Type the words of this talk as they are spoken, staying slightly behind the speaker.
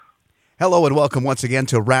Hello and welcome once again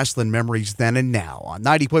to Rasslin Memories Then and Now on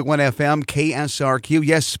 90.1 FM KSRQ.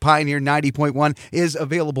 Yes, Pioneer 90.1 is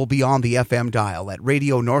available beyond the FM dial at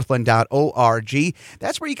radionorthland.org.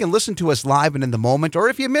 That's where you can listen to us live and in the moment. Or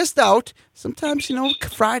if you missed out, sometimes,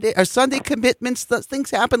 Friday or Sunday commitments,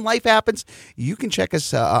 things happen, life happens. You can check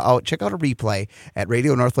us out, check out a replay at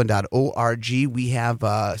radionorthland.org. We have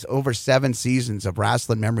over 7 seasons of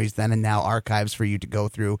Rasslin Memories Then and Now archives for you to go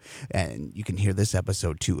through. And you can hear this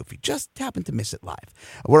episode too if you just happen to miss it live.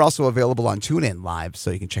 We're also available on TuneIn Live,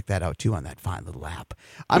 so you can check that out too on that fine little app.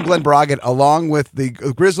 I'm Glen Braget, along with the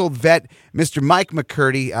Grizzled Vet, Mr. Mike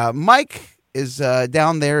McCurdy. Mike is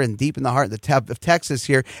down there and deep in the heart of Texas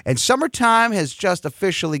here, and summertime has just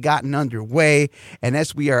officially gotten underway. And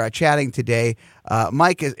as we are chatting today,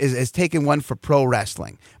 Mike is taking one for pro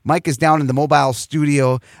wrestling. Mike is down in the mobile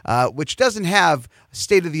studio, which doesn't have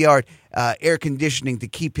state-of-the-art air conditioning to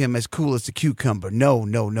keep him as cool as a cucumber.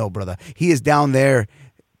 No, brother. He is down there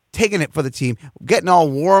taking it for the team, getting all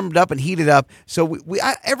warmed up and heated up. So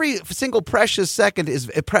every single precious second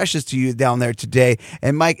is precious to you down there today.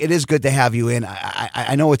 And Mike, it is good to have you in.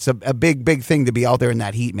 I know it's a big thing to be out there in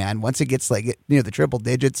that heat, man. Once it gets like near the triple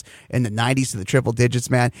digits, in the 90s to the triple digits,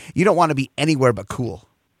 man, you don't want to be anywhere but cool.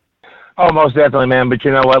 Oh, most definitely, man. But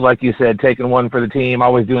you know what? Like you said, taking one for the team,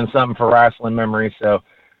 always doing something for Rasslin memories. So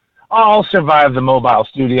I'll survive the mobile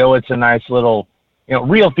studio. It's a nice little,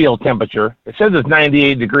 real field temperature. It says it's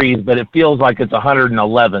 98 degrees, but it feels like it's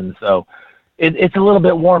 111. So it's a little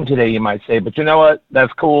bit warm today, you might say. But you know what?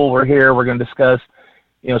 That's cool. We're here. We're going to discuss,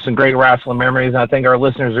 some great Rasslin memories. And I think our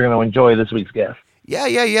listeners are going to enjoy this week's guest.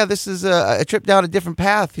 Yeah. This is a trip down a different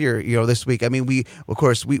path here, this week. I mean, we have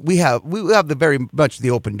the very much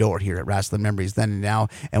the open door here at Rasslin Memories Then and Now,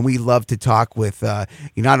 and we love to talk with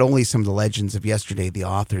not only some of the legends of yesterday, the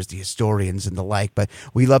authors, the historians, and the like, but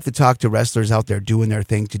we love to talk to wrestlers out there doing their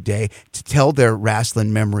thing today, to tell their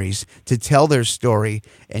Rasslin memories, to tell their story.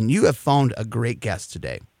 And you have found a great guest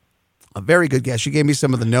today. A very good guest. She gave me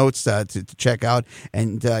some of the notes to check out.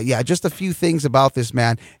 And, just a few things about this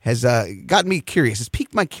man has gotten me curious. It's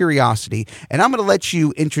piqued my curiosity. And I'm going to let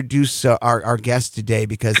you introduce our guest today,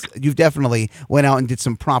 because you've definitely went out and did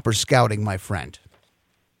some proper scouting, my friend.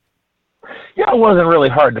 Yeah, it wasn't really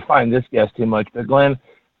hard to find this guest too much. But, Glenn,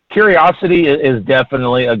 curiosity is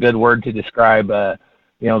definitely a good word to describe, the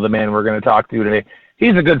man we're going to talk to today.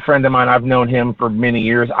 He's a good friend of mine. I've known him for many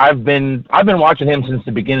years. I've been watching him since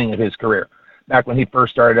the beginning of his career, back when he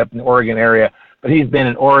first started up in the Oregon area. But he's been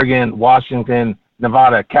in Oregon, Washington,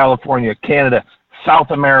 Nevada, California, Canada, South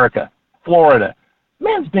America, Florida.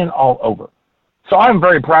 Man's been all over. So I'm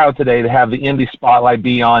very proud today to have the Indie Spotlight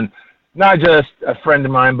be on not just a friend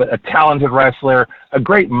of mine, but a talented wrestler, a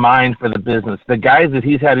great mind for the business. The guys that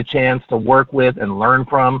he's had a chance to work with and learn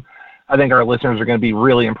from, I think our listeners are going to be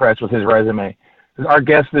really impressed with his resume. Our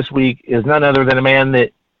guest this week is none other than a man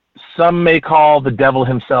that some may call the devil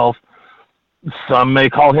himself. Some may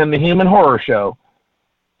call him the Human Horror Show.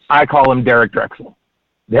 I call him Derek Drexl.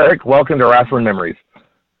 Derek, welcome to Rasslin Memories.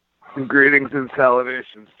 Greetings and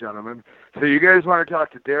salutations, gentlemen. So you guys want to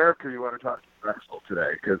talk to Derek, or you want to talk to Drexl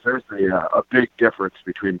today? Because there's a big difference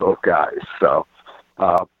between both guys. So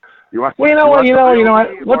you want? Or do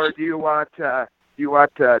you want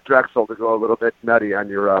Drexl to go a little bit nutty on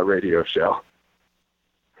your radio show?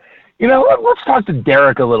 Let's talk to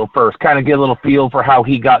Derek a little first, kind of get a little feel for how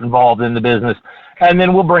he got involved in the business, and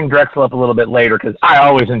then we'll bring Drexl up a little bit later, because I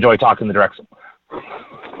always enjoy talking to Drexl.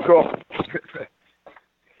 Cool.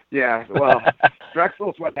 Yeah, well,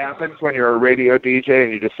 Drexl's what happens when you're a radio DJ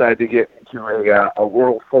and you decide to get into a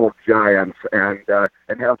world full of giants and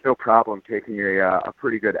have no problem taking a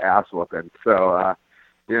pretty good ass whooping. So,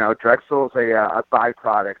 Drexl's a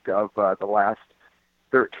byproduct of the last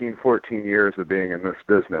 13, 14 years of being in this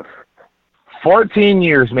business. 14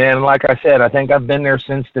 years, man. Like I said, I think I've been there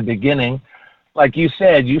since the beginning. Like you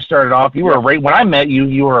said, you started off, when I met you,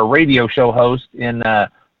 you were a radio show host in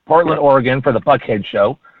Portland, Oregon for the Buckhead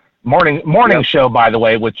Show. Morning show, by the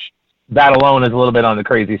way, which that alone is a little bit on the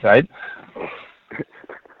crazy side.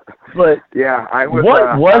 But yeah, I was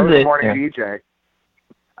morning DJ.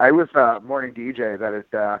 I was a morning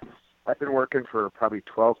DJ I've been working for probably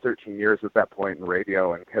 12, 13 years at that point in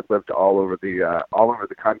radio, and had lived all over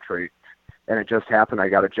the country. And it just happened I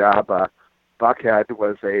got a job. Buckhead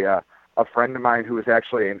was a friend of mine who was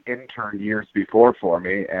actually an intern years before for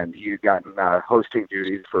me, and he had gotten hosting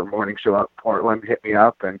duties for a morning show up in Portland, hit me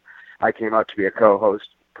up, and I came out to be a co-host,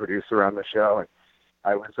 producer on the show. And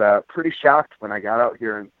I was pretty shocked when I got out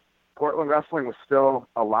here, and Portland wrestling was still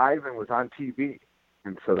alive and was on TV.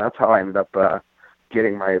 And so that's how I ended up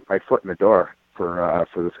getting my foot in the door for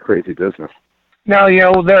this crazy business. Now,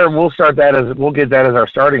 we'll get that as our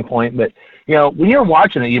starting point. But when you're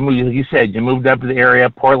watching it, you said you moved up to the area.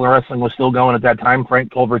 Portland wrestling was still going at that time.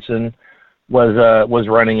 Frank Culbertson was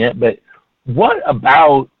running it. But what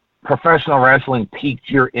about professional wrestling piqued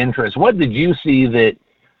your interest? What did you see that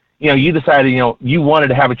you decided you wanted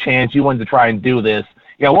to have a chance, you wanted to try and do this?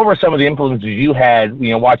 What were some of the influences you had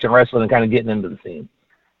watching wrestling and kind of getting into the scene?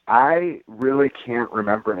 I really can't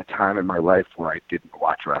remember a time in my life where I didn't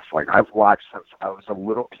watch wrestling. I've watched since I was a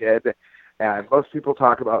little kid, and most people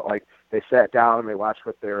talk about like they sat down and they watched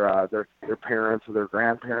with their parents or their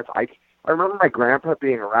grandparents. I remember my grandpa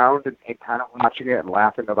being around and kind of watching it and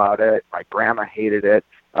laughing about it. My grandma hated it.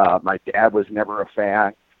 My dad was never a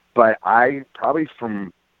fan, but I probably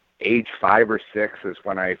from age 5 or 6 is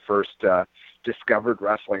when I first discovered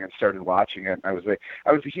wrestling and started watching it. I was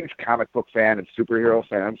a huge comic book fan and superhero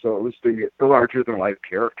fan, so it was the larger than life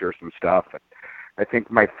characters and stuff. And I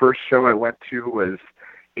think my first show I went to was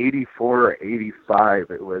 84 or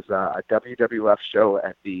 85. It was a WWF show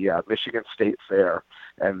at the Michigan State Fair,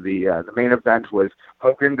 and the main event was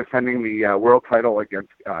Hogan defending the world title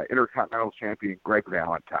against Intercontinental Champion Greg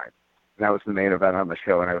Valentine. And that was the main event on the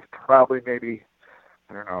show, and I was probably maybe,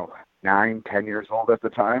 9, 10 years old at the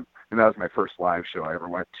time, and that was my first live show I ever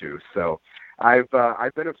went to. So I've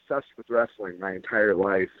been obsessed with wrestling my entire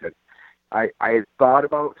life, and I had thought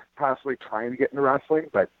about possibly trying to get into wrestling,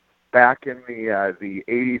 but back in the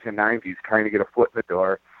 80s and 90s, trying to get a foot in the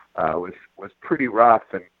door was pretty rough,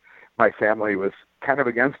 and my family was kind of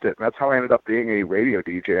against it. And that's how I ended up being a radio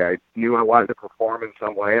DJ. I knew I wanted to perform in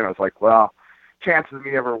some way, and I was like, well, chances of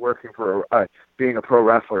me ever working for being a pro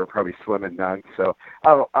wrestler are probably slim and none. So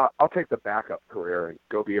I'll take the backup career and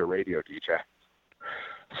go be a radio DJ.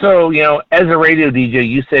 So, as a radio DJ,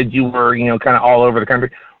 you said you were, kind of all over the country.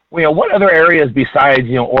 What other areas besides,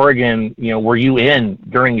 Oregon, were you in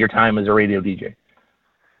during your time as a radio DJ?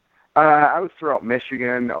 I was throughout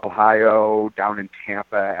Michigan, Ohio, down in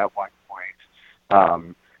Tampa at one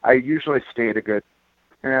point. I usually stayed a good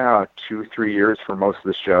 2-3 years for most of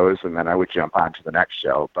the shows, and then I would jump on to the next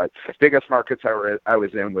show. But the biggest markets I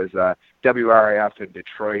was in was WRAF in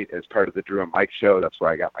Detroit as part of the Drew and Mike show. That's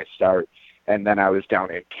where I got my start. And then I was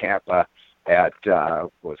down in Tampa at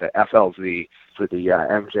FLZ for the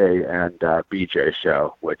MJ and BJ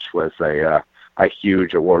show, which was a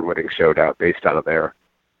huge award-winning show based out of there.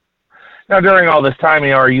 Now, during all this time,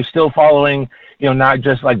 are you still following, not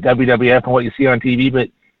just like WWF and what you see on TV, but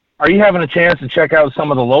are you having a chance to check out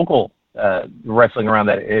some of the local wrestling around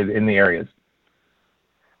that in the areas?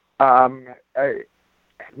 Not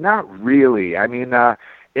really. I mean,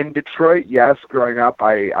 in Detroit, yes. Growing up,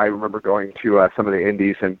 I remember going to some of the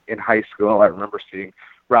indies in high school. I remember seeing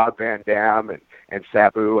Rob Van Dam and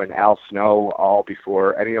Sabu and Al Snow all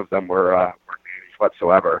before any of them were names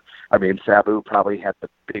whatsoever. I mean, Sabu probably had the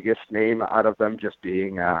biggest name out of them, just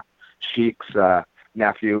being Sheik's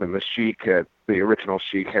nephew, and the Sheik, the original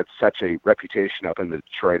Sheik, had such a reputation up in the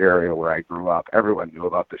Detroit area where I grew up. Everyone knew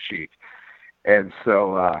about the Sheik. And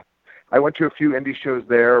so I went to a few indie shows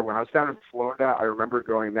there. When I was down in Florida, I remember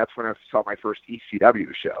that's when I saw my first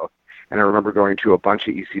ECW show. And I remember going to a bunch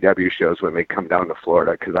of ECW shows when they come down to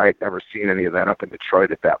Florida, because I had never seen any of that up in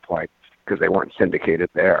Detroit at that point, because they weren't syndicated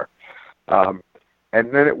there. And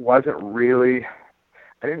then it wasn't really,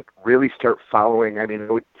 I didn't really start following. I mean,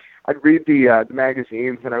 I'd read the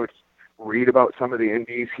magazines, and I would read about some of the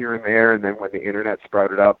indies here and there, and then when the internet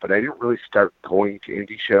sprouted up, but I didn't really start going to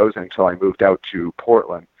indie shows until I moved out to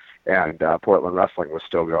Portland, and Portland wrestling was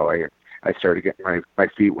still going. I started getting my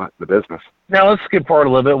feet wet in the business. Now let's skip forward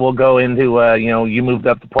a little bit. We'll go into, you moved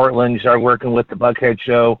up to Portland, you started working with the Buckhead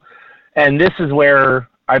show, and this is where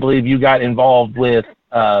I believe you got involved with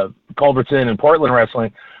Culbertson and Portland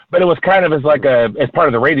wrestling, but it was kind of as part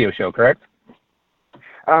of the radio show, correct?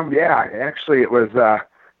 Yeah, actually it was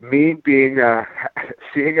me being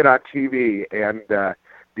seeing it on TV, and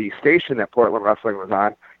the station that Portland Wrestling was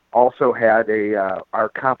on also had our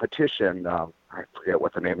competition. I forget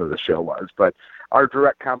what the name of the show was, but our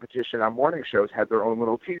direct competition on morning shows had their own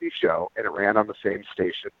little TV show, and it ran on the same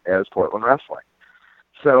station as Portland Wrestling.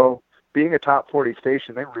 So, being a top 40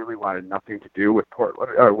 station, they really wanted nothing to do with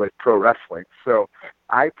Portland or with pro wrestling. So,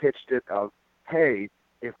 I pitched it of, hey,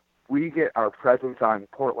 if we get our presence on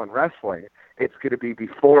Portland Wrestling, it's going to be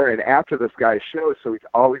before and after this guy's show, so he's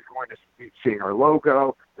always going to be seeing our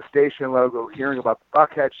logo, the station logo, hearing about the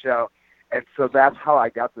Buckhead show. And so that's how I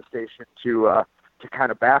got the station to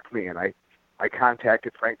kind of back me. And I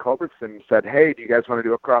contacted Frank Culbertson and said, hey, do you guys want to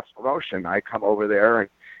do a cross promotion? I come over there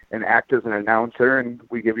and act as an announcer, and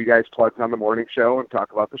we give you guys plugs on the morning show and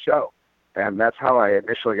talk about the show. And that's how I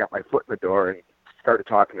initially got my foot in the door. And started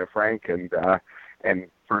talking to Frank and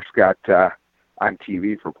first got on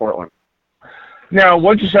TV for Portland. Now,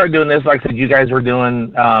 once you started doing this, like I said, you guys were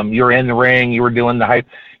doing, you were in the ring, you were doing the hype.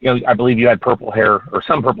 I believe you had purple hair or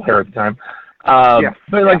some purple hair at the time.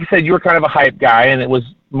 But like you said, you were kind of a hype guy, and it was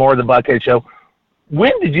more the Buckhead show.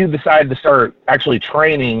 When did you decide to start actually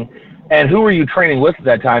training, and who were you training with at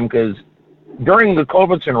that time? Because during the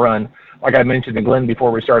Culbertson run, like I mentioned to Glenn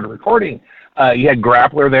before we started recording, you had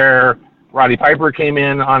Grappler there. Roddy Piper came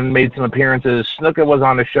in made some appearances. Snuka was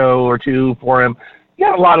on a show or two for him. You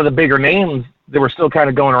had a lot of the bigger names that were still kind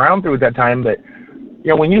of going around through at that time. But,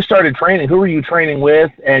 when you started training, who were you training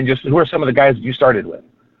with, and just who are some of the guys that you started with?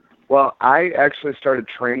 Well, I actually started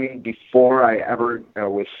training before I ever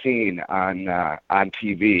was seen on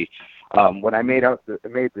TV. When I made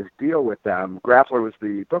this deal with them, Grappler was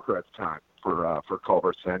the booker at the time for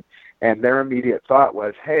Culbertson, and their immediate thought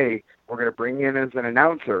was, hey, we're going to bring you in as an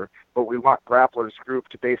announcer, but we want Grappler's group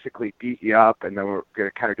to basically beat you up, and then we're going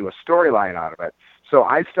to kind of do a storyline out of it. So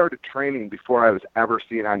I started training before I was ever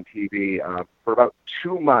seen on TV. For about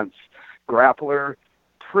 2 months, Grappler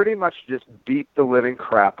pretty much just beat the living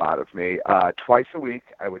crap out of me. Twice a week,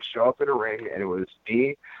 I would show up in a ring, and it was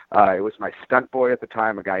me. It was my stunt boy at the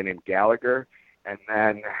time, a guy named Gallagher, and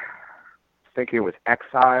then thinking it was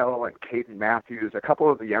Exile and Caden Matthews, a couple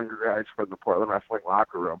of the younger guys from the Portland Wrestling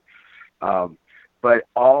locker room. But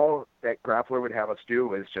all that Grappler would have us do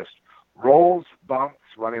was just rolls, bumps,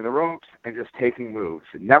 running the ropes, and just taking moves.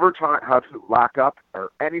 Never taught how to lock up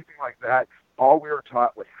or anything like that. All we were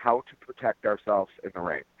taught was how to protect ourselves in the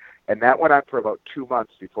ring. And that went on for about 2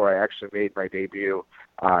 months before I actually made my debut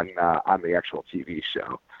on the actual TV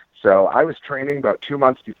show. So I was training about 2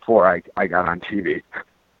 months before I got on TV.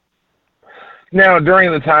 Now,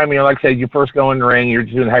 during the time, like I said, you first go in the ring, you're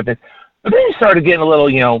doing the hype thing. But then you started getting a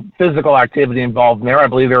little, physical activity involved in there. I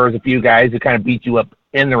believe there was a few guys who kind of beat you up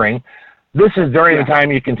in the ring. This is during the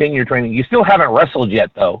time you continue your training. You still haven't wrestled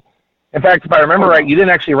yet, though. In fact, if I remember right, you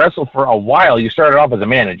didn't actually wrestle for a while. You started off as a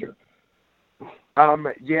manager. I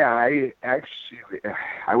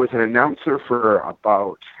was an announcer for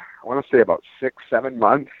about 6-7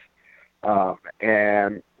 months,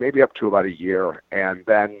 and maybe up to about a year. And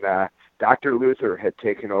then Dr. Luther had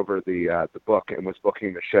taken over the book and was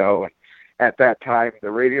booking the show. And at that time,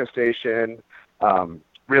 the radio station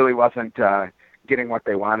really wasn't getting what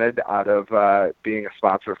they wanted out of being a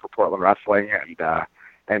sponsor for Portland Wrestling,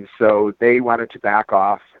 and so they wanted to back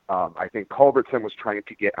off. I think Culbertson was trying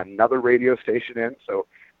to get another radio station in, so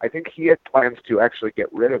I think he had plans to actually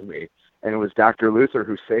get rid of me. And it was Dr. Luther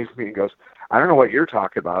who saved me and goes, I don't know what you're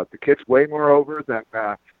talking about. The kid's way more over than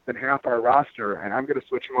half our roster, and I'm going to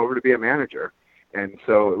switch him over to be a manager. And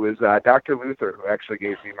so it was Dr. Luther who actually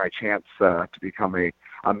gave me my chance to become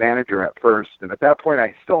a manager at first. And at that point,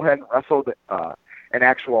 I still hadn't wrestled an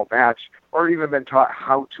actual match or even been taught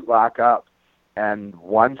how to lock up. And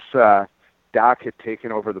once Doc had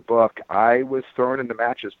taken over the book, I was thrown into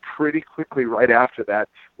matches pretty quickly right after that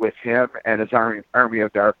with him and his Army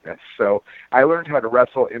of Darkness. So I learned how to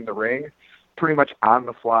wrestle in the ring pretty much on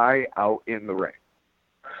the fly out in the ring.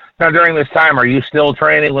 Now, during this time, are you still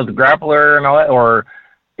training with the Grappler and all that, or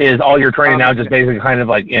is all your training now just basically kind of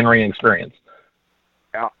like in-ring experience?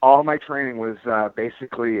 All my training was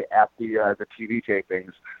basically at the TV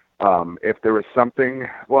tapings. If there was something,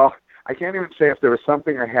 I can't even say if there was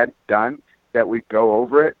something I hadn't done that we'd go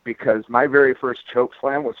over it, because my very first choke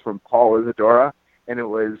slam was from Paul Isadora, and it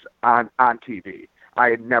was on TV. I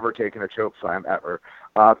had never taken a choke slam ever.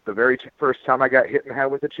 The very first time I got hit in the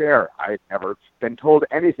head with a chair, I had never been told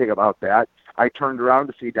anything about that. I turned around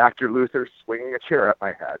to see Dr. Luther swinging a chair at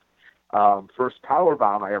my head. First power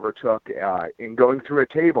bomb I ever took in going through a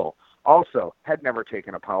table. Also, had never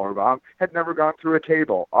taken a power bomb, had never gone through a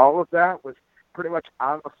table. All of that was pretty much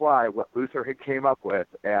on the fly what Luther had came up with.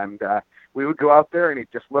 And we would go out there and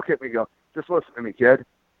he'd just look at me and go, just listen to me, kid.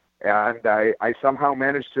 And I somehow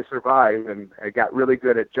managed to survive, and I got really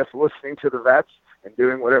good at just listening to the vets and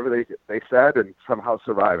doing whatever they said and somehow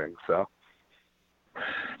surviving. So.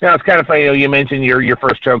 Now, it's kind of funny, you mentioned your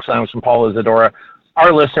first choke slam was from Paul Isadora.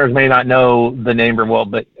 Our listeners may not know the name very well,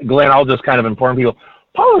 but Glenn, I'll just kind of inform people.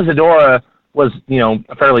 Paul Isadora was,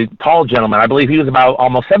 a fairly tall gentleman. I believe he was about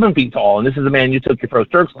almost 7 feet tall, and this is the man you took your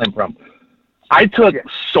first choke slam from. I took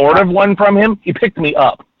sort of one from him. He picked me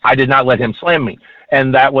up. I did not let him slam me,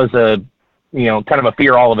 and that was kind of a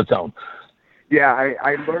fear all of its own. Yeah,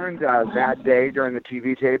 I learned that day during the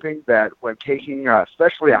TV taping that when taking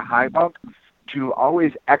especially a high bump, to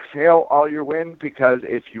always exhale all your wind, because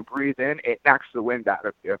if you breathe in, it knocks the wind out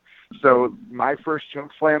of you. So my first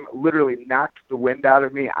choke slam literally knocked the wind out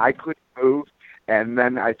of me. I couldn't move. And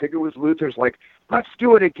then I think it was Luther's like, let's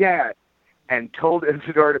do it again, and told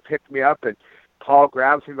Isidore to pick me up, and Paul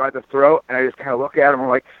grabs me by the throat, and I just kind of look at him, I'm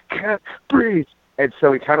like, can't breathe. And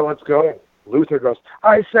so he kind of lets go, and Luther goes,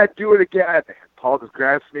 I said do it again. Paul just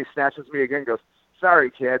grabs me, snatches me again, goes,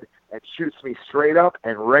 sorry, kid, and shoots me straight up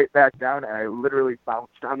and right back down, and I literally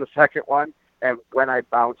bounced on the second one, and when I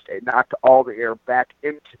bounced, it knocked all the air back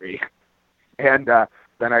into me. And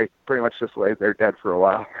then I pretty much just laid there dead for a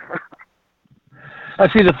while. I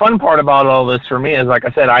see the fun part about all this for me is, like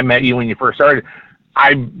I said, I met you when you first started.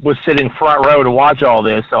 I was sitting front row to watch all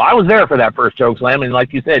this, so I was there for that first choke slam, and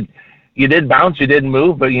like you said, you did bounce, you didn't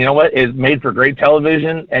move, but you know what? It made for great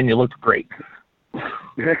television, and you looked great.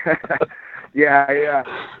 Yeah.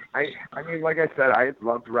 I mean, like I said, I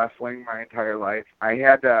loved wrestling my entire life. I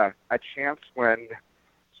had a chance when I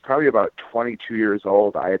was probably about 22 years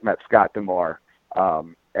old. I had met Scott D'Amore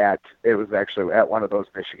it was actually at one of those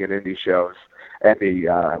Michigan indie shows, and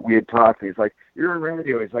we had talked, and he's like, you're in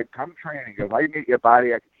radio. He's like, come train. He goes, I can get you a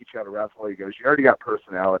body. I can teach you how to wrestle. He goes, you already got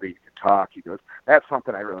personality. You can talk. He goes, that's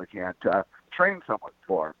something I really can't train someone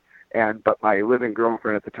for. But my living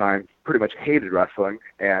girlfriend at the time pretty much hated wrestling,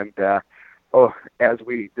 and as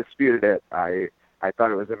we disputed it, I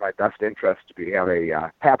thought it was in my best interest to have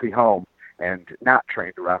a happy home and not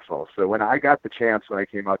train to wrestle. So when I got the chance when I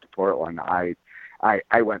came out to Portland, I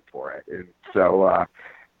went for it. And so,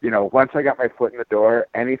 once I got my foot in the door,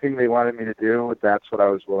 anything they wanted me to do, that's what I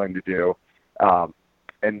was willing to do.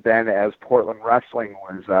 And then as Portland wrestling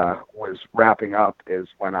was wrapping up is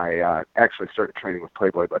when I actually started training with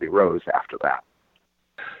Playboy Buddy Rose after that.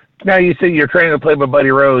 Now, you say you're training with Playboy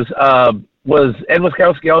Buddy Rose. Was Ed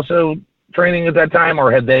Wiskowski also training at that time,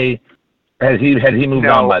 or had he moved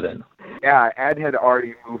on by then? Yeah, Ed had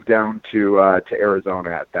already moved down to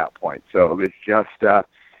Arizona at that point. So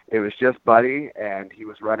it was just Buddy, and he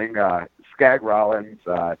was running Skag Rollins.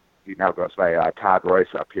 He now goes by Todd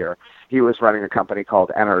Royce up here. He was running a company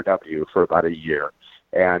called NRW for about a year,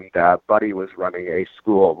 and Buddy was running a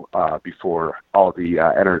school before all the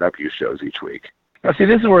NRW shows each week. Now, see,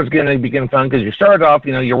 this is where it's going to begin fun, because you started off,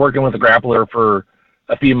 you're working with a grappler for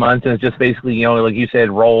a few months, and it's just basically, like you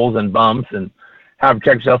said, rolls and bumps and how to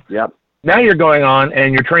protect yourself. Yep. Now you're going on,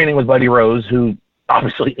 and you're training with Buddy Rose, who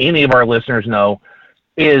obviously any of our listeners know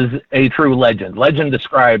is a true legend. Legend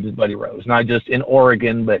describes Buddy Rose, not just in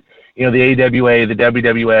Oregon, but, the AWA, the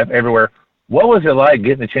WWF, everywhere. What was it like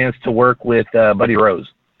getting a chance to work with Buddy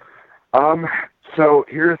Rose? So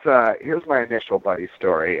here's my initial Buddy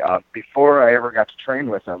story. Before I ever got to train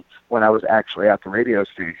with him, when I was actually at the radio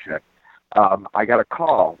station, I got a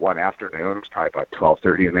call one afternoon. It was probably about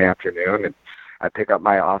 12:30 in the afternoon, and I pick up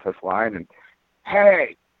my office line and,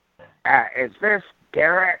 hey, is this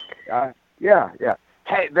Derek? Yeah.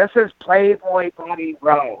 Hey, this is Playboy Buddy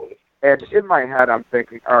Rose. And in my head, I'm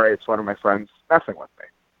thinking, all right, it's one of my friends messing with me.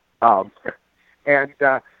 And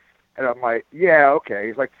I'm like, yeah, okay.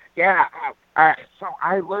 He's like, yeah. So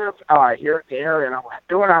I live here in the area, and I'm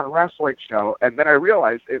doing on a wrestling show. And then I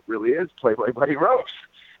realized it really is Playboy Buddy Rose.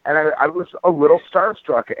 And I was a little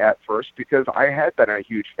starstruck at first because I had been a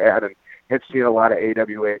huge fan and had seen a lot of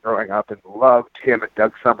AWA growing up and loved him and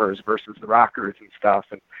Doug Summers versus the Rockers and stuff.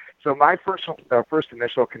 And so my first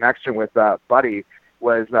initial connection with Buddy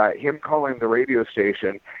was him calling the radio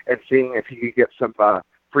station and seeing if he could get some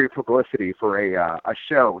free publicity for a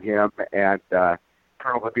show him and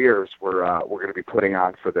Colonel LeBeers were going to be putting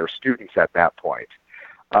on for their students at that point.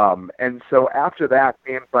 And so after that,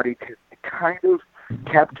 me and Buddy kind of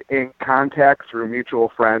kept in contact through mutual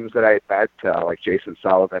friends that I had met, like Jason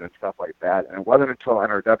Sullivan and stuff like that. And it wasn't until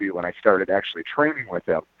NRW when I started actually training with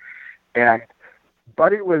him. And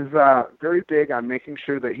Buddy was very big on making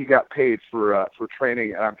sure that he got paid for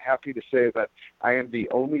training. And I'm happy to say that I am the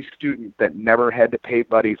only student that never had to pay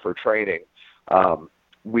Buddy for training.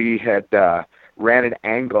 We had ran an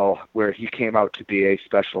angle where he came out to be a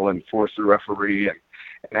special enforcer referee and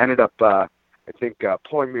ended up,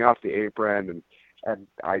 pulling me off the apron, and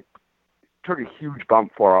I took a huge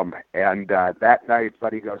bump for him. And that night,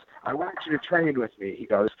 Buddy goes, I want you to train with me. He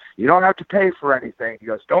goes, you don't have to pay for anything. He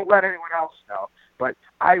goes, don't let anyone else know. But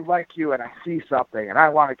I like you, and I see something, and I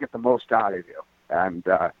want to get the most out of you. And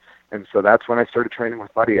so that's when I started training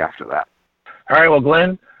with Buddy after that. All right, well,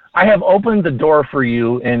 Glenn, I have opened the door for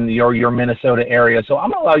you in your Minnesota area, so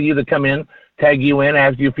I'm going to allow you to come in, tag you in,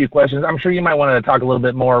 ask you a few questions. I'm sure you might want to talk a little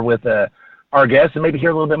bit more with our guests and maybe hear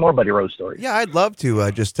a little bit more Buddy Rose stories. Yeah, I'd love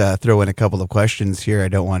to just throw in a couple of questions here. I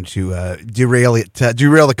don't want to derail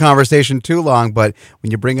the conversation too long, but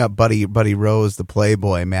when you bring up Buddy Rose, the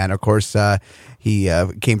Playboy, man, of course,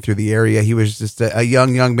 came through the area. He was just a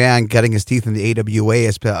young man getting his teeth in the AWA,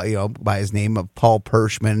 as by his name of Paul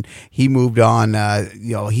Pershman. He moved on.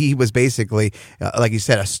 He was basically, like you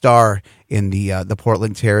said, a star in the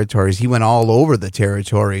Portland territories. He went all over the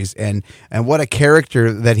territories, and what a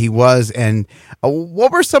character that he was. And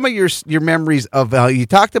what were some of your memories of? You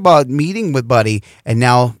talked about meeting with Buddy, and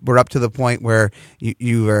now we're up to the point where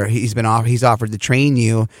he's offered to train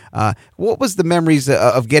you. What was the memories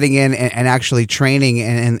of getting in and actually training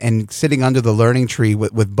and sitting under the learning tree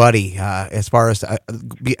with Buddy as far as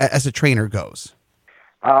a trainer goes?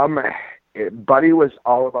 Buddy was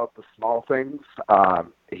all about the small things.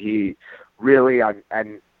 He really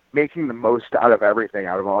and making the most out of everything,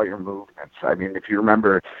 out of all your movements. I mean, if you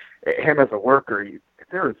remember him as a worker,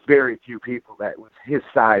 there was very few people that was his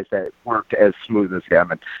size that worked as smooth as him.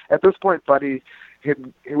 And at this point, Buddy,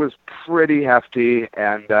 he was pretty hefty,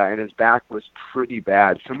 and his back was pretty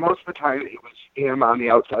bad. So most of the time, it was him on the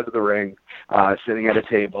outside of the ring, sitting at a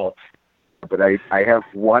table. But I have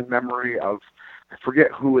one memory of, I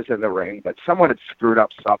forget who was in the ring, but someone had screwed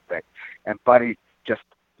up something, and Buddy just,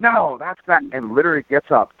 no, that's not, and literally gets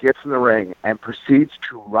up, gets in the ring, and proceeds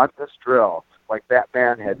to run this drill like that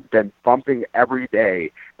man had been bumping every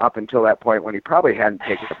day up until that point, when he probably hadn't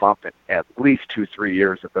taken a bump in at least 2-3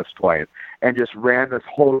 years at this point, and just ran this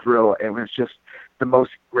whole drill. It was just the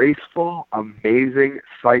most graceful, amazing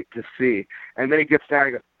sight to see. And then he gets down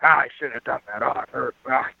and goes, I shouldn't have done that. Oh, it hurt.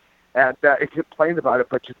 And he complained about it,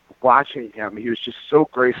 but just watching him, he was just so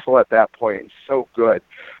graceful at that point and so good.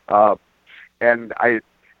 And I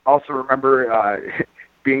also remember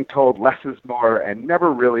being told less is more and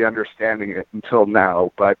never really understanding it until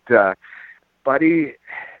now. But Buddy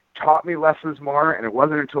taught me less is more, and it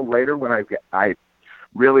wasn't until later when I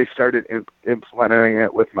really started implementing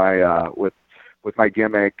it with my with my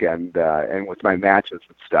gimmick and with my matches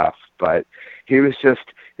and stuff. But he was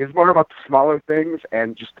more about the smaller things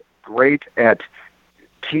and just great at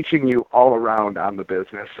teaching you all around on the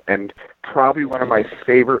business, and probably one of my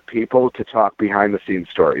favorite people to talk behind the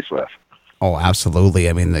scenes stories with. Oh, absolutely.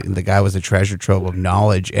 I mean, the guy was a treasure trove of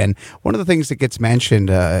knowledge. And one of the things that gets mentioned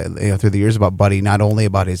through the years about Buddy, not only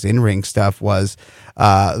about his in-ring stuff, was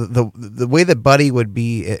the way that Buddy would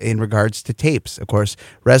be in regards to tapes. Of course,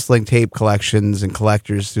 wrestling tape collections and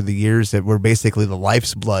collectors through the years that were basically the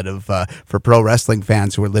life's blood of for pro wrestling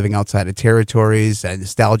fans who were living outside of territories and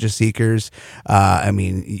nostalgia seekers. I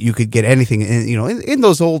mean, you could get anything. In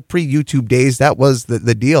those old pre-YouTube days, that was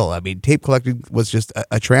the deal. I mean, tape collecting was just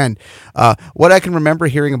a trend. What I can remember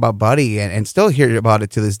hearing about Buddy, and still hear about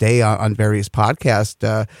it to this day on various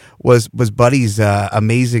podcasts, was Buddy's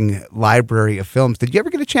amazing library of films. Did you ever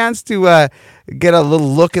get a chance to get a little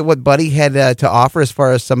look at what Buddy had to offer as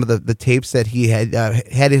far as some of the tapes that he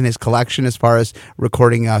had in his collection, as far as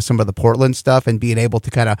recording some of the Portland stuff and being able to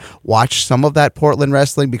kind of watch some of that Portland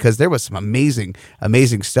wrestling? Because there was some amazing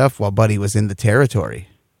stuff while Buddy was in the territory.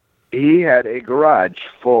 He had a garage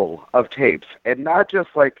full of tapes, and not just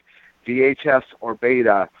like VHS or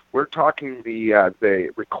beta. We're talking the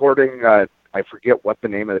recording. I forget what the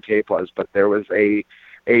name of the tape was, but there was a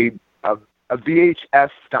VHS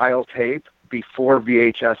style tape before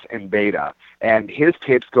VHS and beta, and his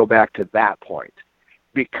tapes go back to that point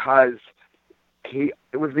because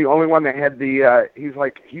it was the only one that had the. He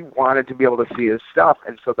wanted to be able to see his stuff,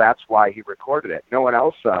 and so that's why he recorded it. No one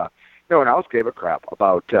else gave a crap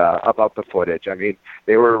about the footage. I mean,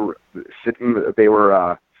 they were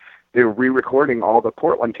re-recording all the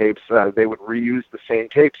Portland tapes. They would reuse the same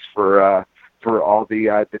tapes for all the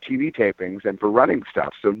TV tapings and for running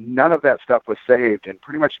stuff. So none of that stuff was saved, and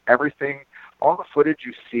pretty much everything, all the footage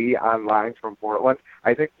you see online from Portland,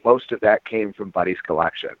 I think most of that came from Buddy's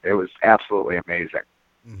collection. It was absolutely amazing.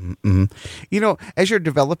 Mm-hmm. As you're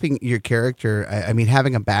developing your character, I mean,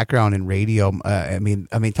 having a background in radio, I mean,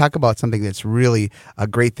 talk about something that's really a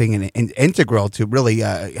great thing and integral to really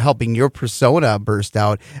helping your persona burst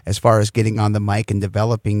out as far as getting on the mic and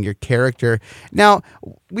developing your character. Now,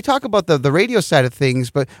 we talk about the radio side of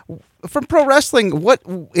things, but from pro wrestling,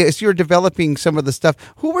 as you're developing some of the stuff,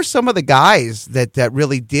 who were some of the guys that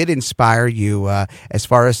really did inspire you as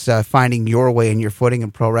far as finding your way and your footing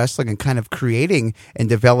in pro wrestling and kind of creating and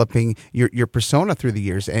developing your persona through the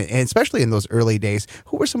years, and especially in those early days?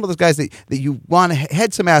 Who were some of those guys that you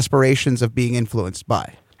had some aspirations of being influenced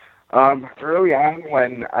by? Early on,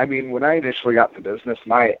 when I initially got in the business,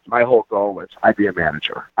 my whole goal was I'd be a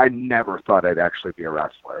manager. I never thought I'd actually be a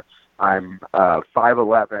wrestler. I'm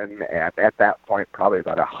 5'11", and at that point, probably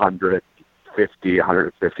about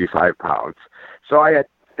 155 pounds. So I had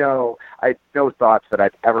no thoughts that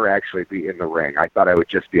I'd ever actually be in the ring. I thought I would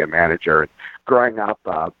just be a manager. Growing up,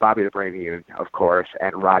 Bobby the Brain Heenan, of course,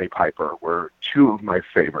 and Roddy Piper were two of my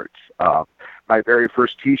favorites. My very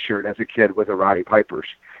first T-shirt as a kid was a Roddy Piper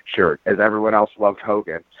shirt. As everyone else loved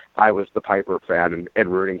Hogan, I was the Piper fan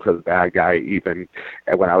and rooting for the bad guy even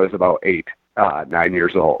when I was about 9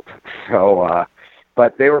 years old. So,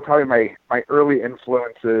 but they were probably my early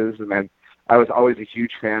influences, and then I was always a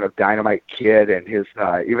huge fan of Dynamite Kid and his,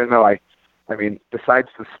 even though I mean, besides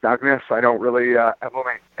the snugness, I don't really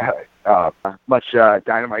much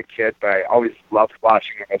Dynamite Kid, but I always loved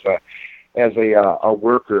watching him as a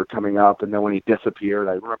worker coming up, and then when he disappeared,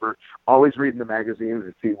 I remember always reading the magazines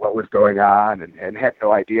to see what was going on, and had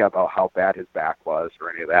no idea about how bad his back was or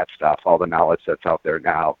any of that stuff, all the knowledge that's out there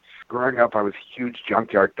now. Growing up, I was a huge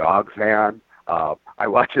Junkyard Dog fan. I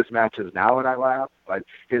watch his matches now and I laugh, but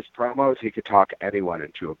his promos, he could talk anyone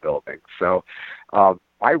into a building. So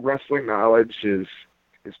my wrestling knowledge is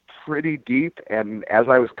pretty deep, and as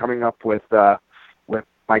I was coming up with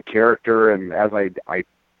my character, and as I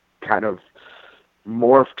kind of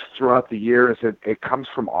morphed throughout the years, it comes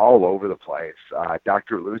from all over the place.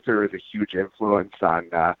 Dr. Luther is a huge influence on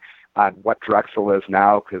what Drexl is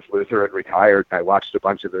now, because Luther had retired. I watched a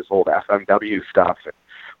bunch of his old FMW stuff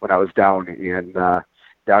when I was down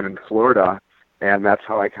in Florida, and that's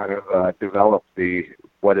how I kind of developed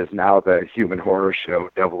what is now the Human Horror Show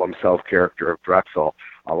Devil Himself character of Drexl.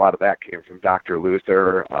 A lot of that came from Dr.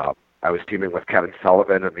 Luther. I was teaming with Kevin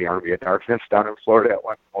Sullivan in the Army of Darkness down in Florida at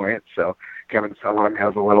one point, so Kevin Sullivan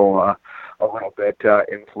has a little bit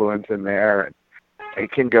influence in there. And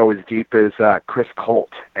it can go as deep as Chris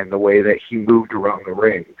Colt and the way that he moved around the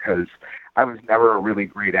ring, because I was never a really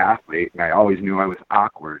great athlete, and I always knew I was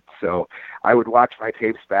awkward. So I would watch my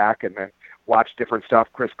tapes back and then watch different stuff.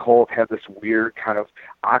 Chris Colt had this weird kind of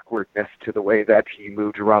awkwardness to the way that he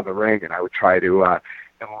moved around the ring, and I would try to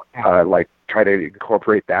try to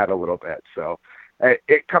incorporate that a little bit. So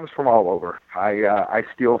it comes from all over. I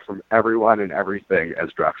steal from everyone and everything as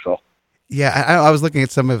Drexl. Yeah, I was looking at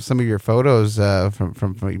some of your photos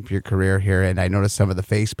from your career here, and I noticed some of the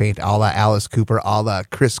face paint, a la Alice Cooper, a la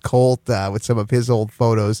Chris Colt, with some of his old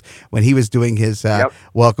photos when he was doing his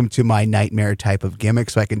Welcome to My Nightmare type of gimmick.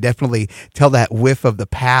 So I can definitely tell that whiff of the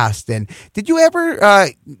past. And did you ever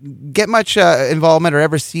get much involvement or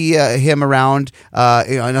ever see him around,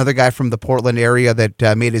 another guy from the Portland area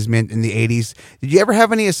that made his mint in the 80s? Did you ever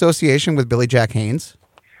have any association with Billy Jack Haynes?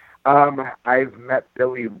 I've met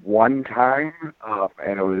Billy one time,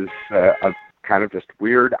 and it was a kind of just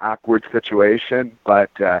weird, awkward situation.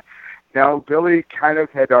 But no, Billy kind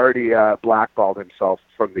of had already blackballed himself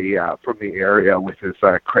from the area with his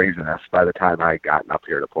craziness by the time I had gotten up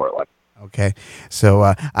here to Portland. Okay,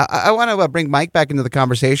 so I want to bring Mike back into the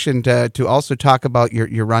conversation to also talk about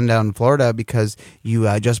your run down in Florida, because you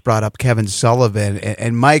just brought up Kevin Sullivan,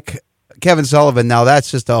 and Mike. Kevin Sullivan, now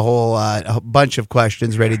that's just a whole bunch of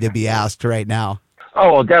questions ready to be asked right now.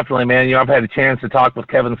 Oh, well, definitely, man. I've had a chance to talk with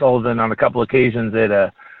Kevin Sullivan on a couple occasions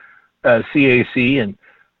at CAC, and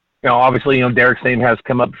obviously, Derek's name has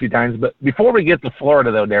come up a few times. But before we get to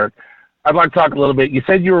Florida, though, Derek, I'd like to talk a little bit. You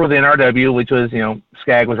said you were with NRW, which was,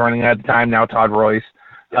 Skag was running at the time. Now Todd Royce,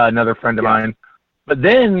 another friend of mine. But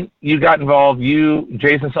then you got involved. You,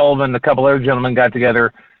 Jason Sullivan, a couple other gentlemen got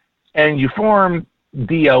together, and you formed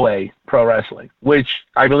DOA Pro Wrestling, which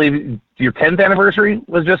I believe your 10th anniversary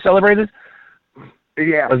was just celebrated?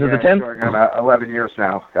 Yeah. Was it the 10th? Going on 11 years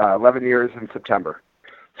now. 11 years in September.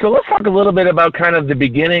 So let's talk a little bit about kind of the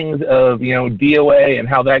beginnings of, DOA and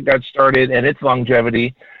how that got started and its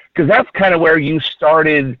longevity, because that's kind of where you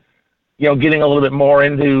started, getting a little bit more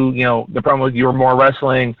into, the promo. You were more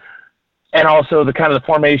wrestling, and also the kind of the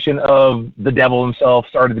formation of the Devil himself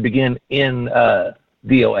started to begin in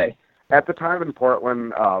DOA. At the time in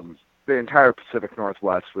Portland, the entire Pacific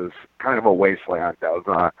Northwest was kind of a wasteland of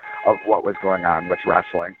what was going on with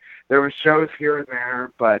wrestling. There were shows here and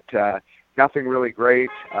there, but nothing really great.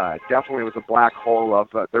 Definitely was a black hole of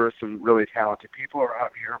there were some really talented people around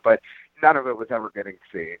here, but none of it was ever getting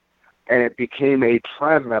seen. And it became a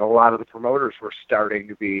trend that a lot of the promoters were starting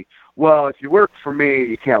to be, well, if you work for me,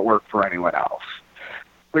 you can't work for anyone else.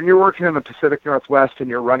 When you're working in the Pacific Northwest and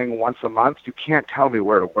you're running once a month, you can't tell me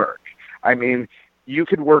where to work. I mean, you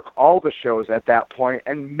could work all the shows at that point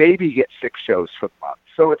and maybe get 6 shows for the month.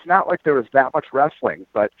 So it's not like there was that much wrestling,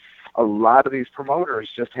 but a lot of these promoters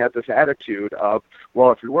just had this attitude of,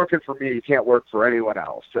 well, if you're working for me, you can't work for anyone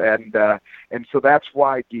else. And so that's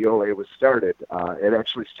why DOA was started. It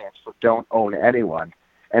actually stands for Don't Own Anyone.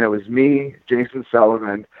 And it was me, Jason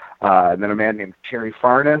Sullivan, and then a man named Terry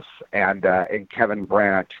Farnes and Kevin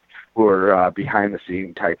Brandt, who are behind the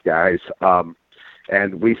scene type guys.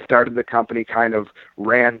 And we started the company kind of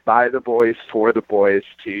ran by the boys for the boys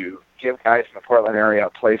to give guys in the Portland area a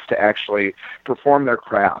place to actually perform their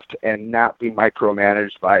craft and not be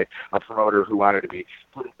micromanaged by a promoter who wanted to be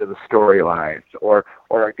put into the storylines or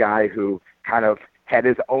a guy who kind of had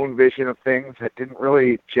his own vision of things that didn't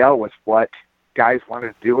really gel with what guys wanted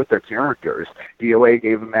to do with their characters. DOA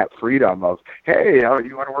gave them that freedom of, hey,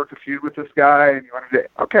 you want to work a feud with this guy? And you want to,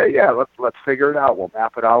 okay, yeah, let's figure it out. We'll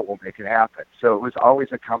map it out. We'll make it happen. So it was always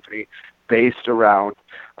a company based around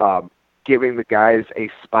giving the guys a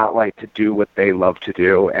spotlight to do what they love to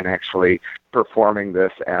do and actually performing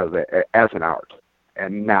this as an art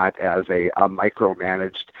and not as a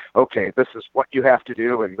micromanaged, okay, this is what you have to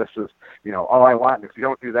do and this is, all I want. And if you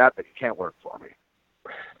don't do that, then you can't work for me.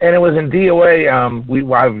 And it was in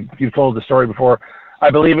DOA, you've told the story before, I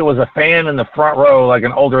believe it was a fan in the front row, like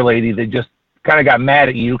an older lady that just kind of got mad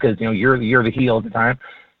at you because, you're the heel at the time.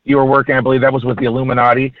 You were working, I believe that was with the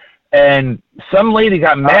Illuminati, and some lady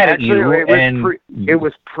got mad at you. It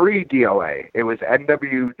was pre-DOA. It was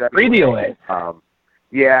NWW. Pre-DOA.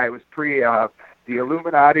 Yeah, it was the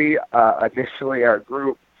Illuminati, initially our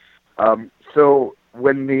group. So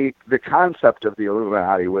when the concept of the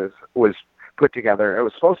Illuminati was put together, it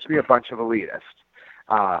was supposed to be a bunch of elitists.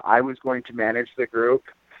 I was going to manage the group.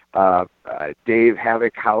 Dave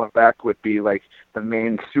Havoc Hollenbeck would be like the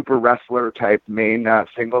main super wrestler type main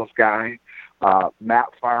singles guy. Matt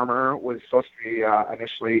Farmer was supposed to be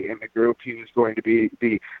initially in the group. He was going to be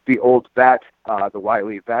the old vet, the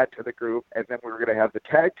wily vet of the group. And then we were going to have the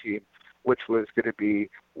tag team, which was going to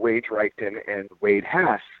be Wade Reichten and Wade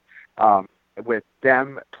Hess, with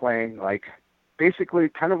them playing like basically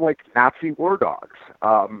kind of like Nazi war dogs.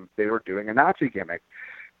 They were doing a Nazi gimmick.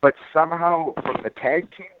 But somehow from the tag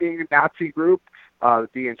team being a Nazi group,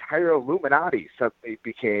 the entire Illuminati suddenly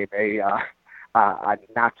became a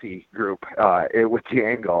Nazi group with the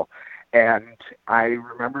Angle. And I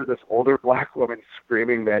remember this older black woman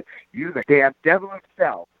screaming that, "You the damn devil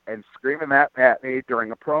himself," and screaming that at me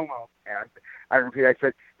during a promo. And I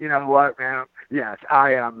said, "You know what, man? Yes,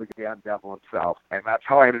 I am the damn devil himself." And that's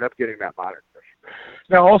how I ended up getting that moniker.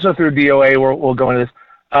 Now, also through DOA, we'll go into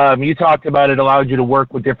this. You talked about it allowed you to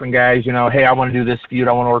work with different guys. Hey, I want to do this feud.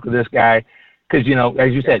 I want to work with this guy. Because,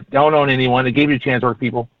 as you said, don't own anyone. It gave you a chance to work with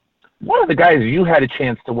people. One of the guys you had a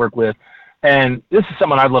chance to work with, and this is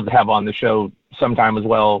someone I'd love to have on the show sometime as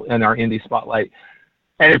well in our indie spotlight.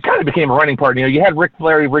 And it kind of became a running partner. You had Ric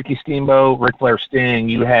Flair, Ricky Steamboat, Ric Flair Sting.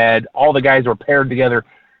 You had all the guys who were paired together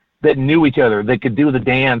that knew each other, that could do the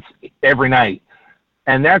dance every night.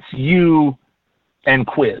 And that's you and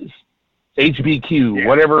Quiz, HBQ,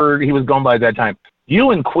 whatever he was going by at that time.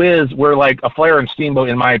 You and Quiz were like a Flair and Steamboat,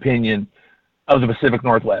 in my opinion, of the Pacific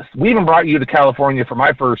Northwest. We even brought you to California for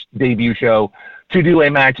my first debut show to do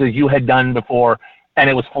a match that you had done before, and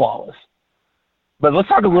it was flawless. But let's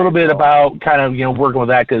talk a little bit about kind of, working with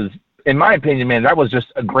that, because in my opinion, man, that was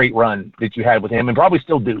just a great run that you had with him and probably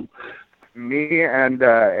still do. Me and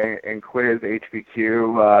Quiz,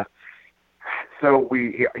 HBQ, so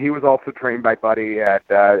he was also trained by Buddy and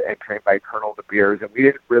trained by Colonel De Beers, and we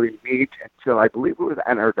didn't really meet until I believe it was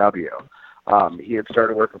NRW. He had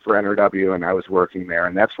started working for NRW, and I was working there,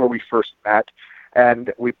 and that's where we first met.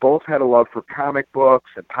 And we both had a love for comic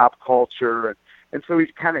books and pop culture, and so we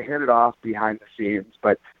kind of hit it off behind the scenes,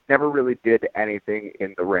 but never really did anything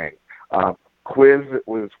in the ring. Quiz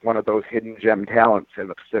was one of those hidden gem talents in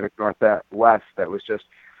the Pacific Northwest that was just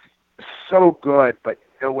so good, but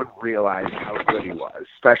no one realized how good he was,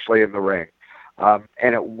 especially in the ring. And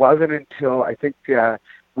it wasn't until I think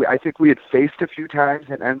we had faced a few times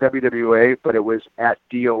in NWWA, but it was at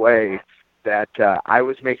DOA that I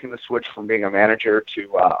was making the switch from being a manager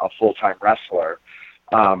to a full-time wrestler.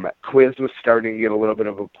 Quiz was starting to get a little bit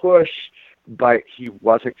of a push, but he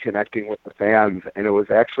wasn't connecting with the fans. And it was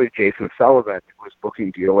actually Jason Sullivan, who was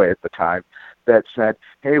booking DOA at the time, that said,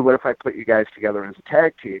 "Hey, what if I put you guys together as a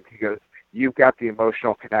tag team?" He goes, "You've got the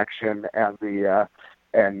emotional connection and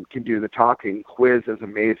and can do the talking. Quiz is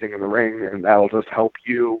amazing in the ring, and that'll just help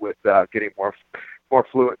you with getting more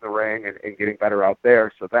fluent in the ring and getting better out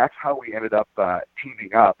there." So that's how we ended up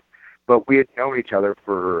teaming up. But we had known each other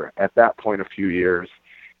for, at that point, a few years.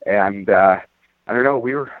 And I don't know,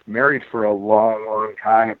 we were married for a long, long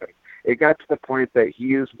time. And it got to the point that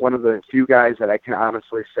he is one of the few guys that I can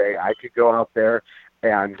honestly say I could go out there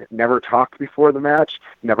and never talk before the match,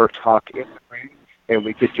 never talk in the ring, and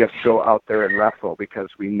we could just go out there and wrestle because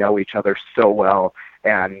we know each other so well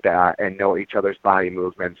and know each other's body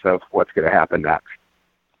movements of what's going to happen next.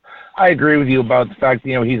 I agree with you about the fact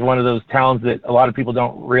that, he's one of those talents that a lot of people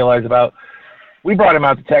don't realize about. We brought him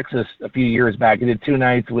out to Texas a few years back. He did 2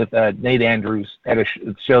 nights with Nate Andrews at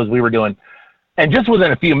shows we were doing. And just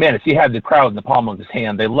within a few minutes, he had the crowd in the palm of his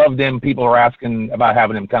hand. They loved him. People were asking about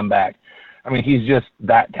having him come back. I mean, he's just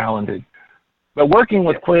that talented. But working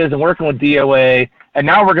with Quiz and working with DOA, and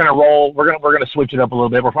now we're going to roll. We're going to switch it up a little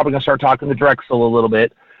bit. We're probably going to start talking to Drexl a little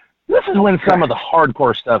bit. This is when some of the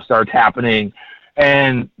hardcore stuff starts happening,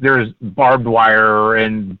 and there's barbed wire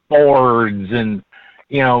and boards, and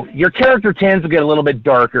your character tends to get a little bit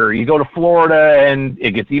darker. You go to Florida, and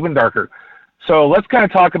it gets even darker. So let's kind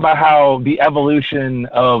of talk about how the evolution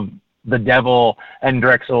of the Devil and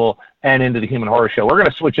Drexl and into the Human Horror Show. We're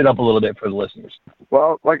going to switch it up a little bit for the listeners.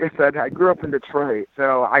 Well, like I said, I grew up in Detroit,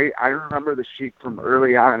 so I remember the Sheik from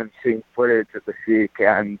early on and seeing footage of the Sheik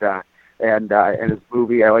and his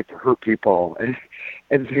movie, I Like to Hurt People,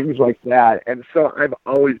 and things like that. And so I've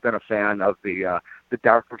always been a fan of the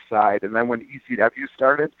darker side. And then when ECW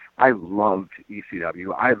started, I loved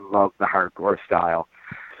ECW. I loved the hardcore style.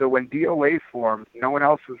 So when DOA formed, no one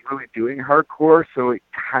else was really doing hardcore, so it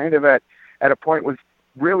kind of at a point was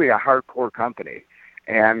really a hardcore company.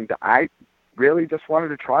 And I really just wanted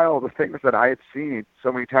to try all the things that I had seen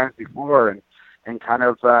so many times before and kind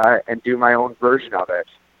of and do my own version of it.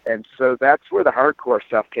 And so that's where the hardcore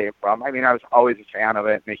stuff came from. I mean, I was always a fan of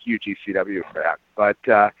it and a huge ECW fan. But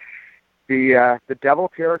the Devil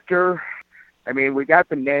character, I mean, we got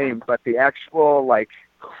the name, but the actual, like,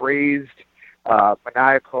 crazed,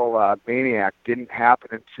 maniacal maniac didn't happen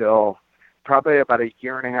until probably about a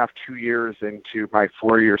year and a half, 2 years into my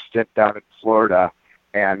 4-year stint down in Florida.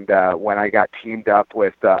 And when I got teamed up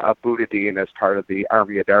with Abudadeen as part of the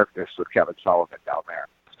Army of Darkness with Kevin Sullivan down there.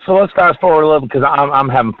 So let's fast forward a little because I'm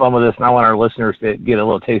having fun with this, and I want our listeners to get a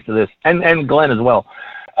little taste of this, and Glenn as well.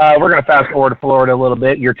 We're going to fast forward to Florida a little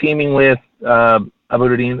bit. You're teaming with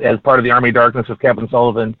Abudadeen as part of the Army of Darkness with Kevin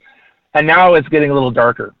Sullivan, and now it's getting a little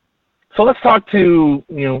darker. So let's talk to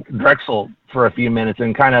Drexl for a few minutes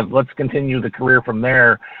and kind of let's continue the career from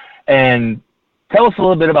there, and tell us a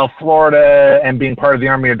little bit about Florida and being part of the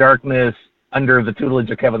Army of Darkness under the tutelage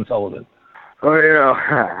of Kevin Sullivan.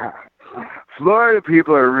 Oh, Florida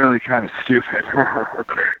people are really kind of stupid.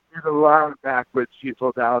 There's a lot of backwoods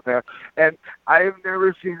people down there. And I've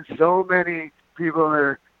never seen so many people that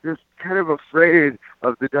are just kind of afraid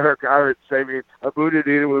of the dark arts. I mean,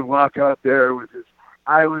 Abudadeen would walk out there with his...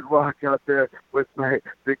 I would walk out there with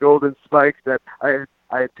the golden spike that I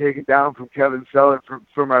had taken down from Kevin Sullivan,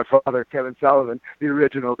 from my father, Kevin Sullivan, the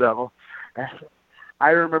original Devil. And I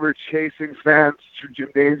remember chasing fans through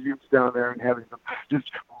gymnasiums down there and having them just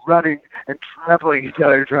running and trampling each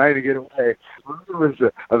other, trying to get away. It was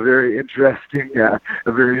a very interesting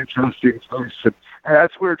place. And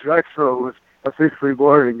that's where Drexl was officially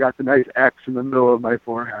born and got the nice X in the middle of my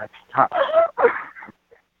forehead.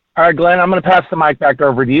 All right, Glenn, I'm going to pass the mic back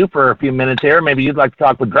over to you for a few minutes here. Maybe you'd like to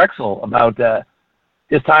talk with Drexl about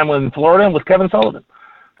his time in Florida and with Kevin Sullivan.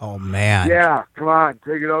 Oh, man. Yeah, come on,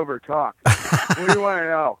 take it over, talk. What do you want to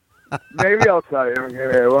know? Maybe I'll tell you.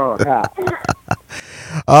 Maybe I won't.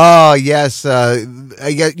 Oh, yes. I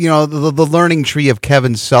get, the learning tree of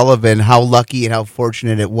Kevin Sullivan, how lucky and how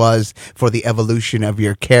fortunate it was for the evolution of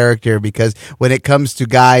your character, because when it comes to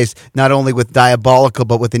guys, not only with diabolical,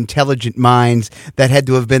 but with intelligent minds, that had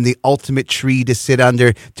to have been the ultimate tree to sit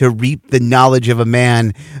under to reap the knowledge of a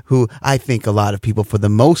man who I think a lot of people, for the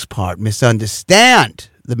most part, misunderstand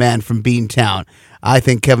the man from Beantown. I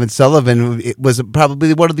think Kevin Sullivan was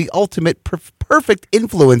probably one of the ultimate perfect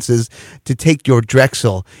influences to take your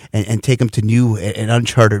Drexl and take him to new and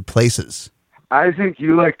uncharted places. I think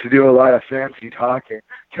you like to do a lot of fancy talking.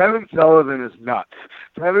 Kevin Sullivan is nuts.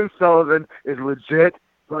 Kevin Sullivan is legit.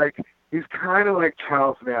 Like, he's kind of like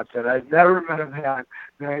Charles Manson. I've never met a man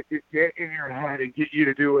that can get in your head and get you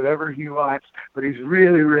to do whatever he wants, but he's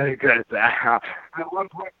really, really good at that. At one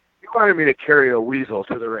point, he wanted me to carry a weasel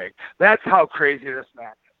to the ring. That's how crazy this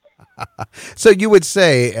man is. So you would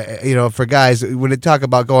say, for guys, when they talk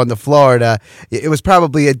about going to Florida, it was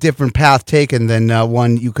probably a different path taken than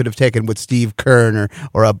one you could have taken with Steve Keirn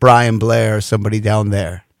or a Brian Blair or somebody down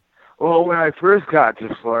there. Well, when I first got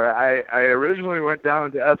to Florida, I originally went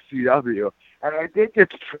down to FCW, and I did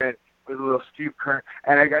get to train with a little Steve Keirn,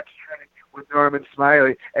 and I got to train with Norman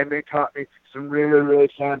Smiley, and they taught me some really, really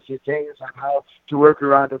fancy things on how to work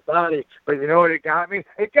around the body. But you know what it got me?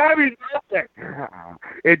 It got me nothing.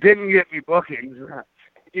 It didn't get me bookings.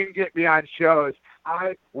 It didn't get me on shows.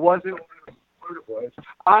 I wasn't one of the Florida boys.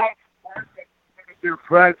 I wasn't one of their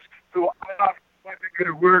friends who wasn't going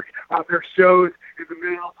to work on their shows in the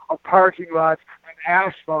middle of parking lots and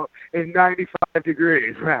asphalt in 95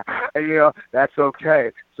 degrees. And, that's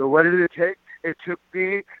okay. So what did it take? it took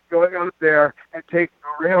me going out there and taking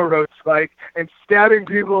a railroad spike and stabbing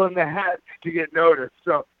people in the head to get noticed.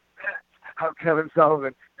 So that's how Kevin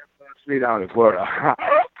Sullivan influenced me down in Florida.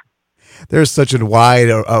 There's such a wide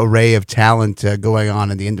array of talent going on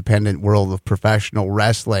in the independent world of professional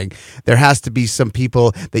wrestling. There has to be some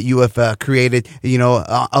people that you have created,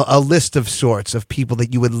 a list of sorts of people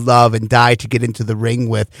that you would love and die to get into the ring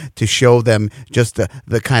with, to show them just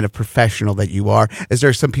the kind of professional that you are. Is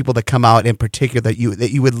there some people that come out in particular that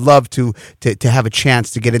you would love to have a chance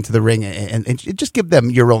to get into the ring and just give them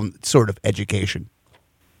your own sort of education?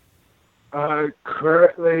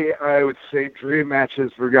 Currently, I would say dream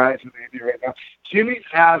matches for guys in Indy right now. Jimmy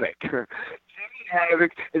Havoc. Jimmy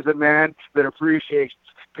Havoc is a man that appreciates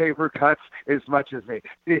paper cuts as much as me.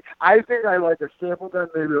 See, I think I like a staple gun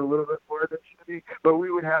maybe a little bit more than Jimmy, but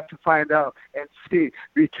we would have to find out and see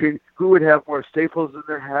between who would have more staples in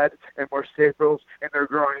their head and more staples in their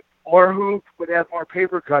groin, or who would have more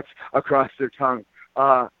paper cuts across their tongue.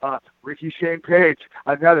 Ricky Shane Page,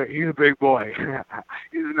 he's a big boy.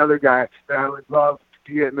 He's another guy that I would love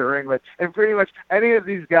to get in the ring with. And pretty much any of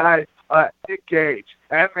these guys, Nick Gage,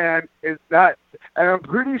 that man is nuts. And I'm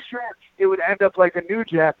pretty sure it would end up like a New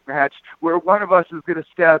Jack match where one of us is going to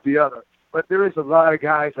stab the other. But there is a lot of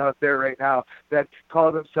guys out there right now that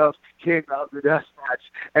call themselves King of the Deathmatch.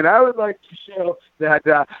 And I would like to show that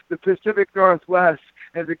the Pacific Northwest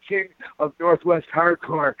has a king of Northwest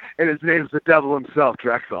hardcore, and his name's the devil himself,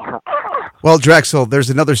 Drexl. Well, Drexl, there's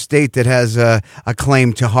another state that has a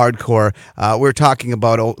claim to hardcore. We're talking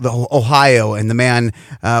about Ohio and the man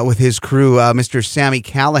with his crew, Mr. Sammy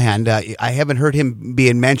Callahan. I haven't heard him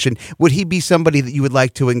being mentioned. Would he be somebody that you would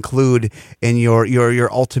like to include in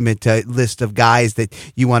your ultimate list of guys that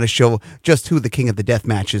you want to show just who the king of the death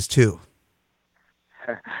match is too?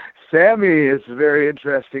 Sammy is a very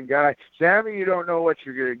interesting guy. Sammy, you don't know what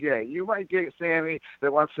you're going to get. You might get Sammy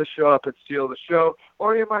that wants to show up and steal the show,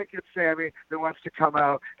 or you might get Sammy that wants to come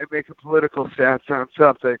out and make a political stance on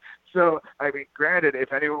something. So, granted,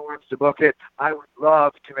 if anyone wants to book it, I would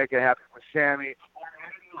love to make it happen with Sammy or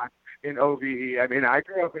anyone in OVE. I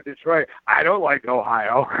grew up in Detroit. I don't like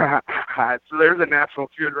Ohio. So there's a natural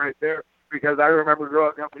feud right there. Because I remember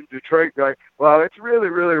growing up in Detroit going, well, it's really,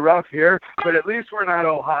 really rough here, but at least we're not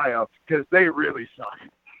Ohio, because they really suck.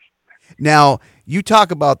 Now, you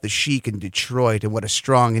talk about the Sheik in Detroit and what a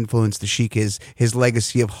strong influence the Sheik is, his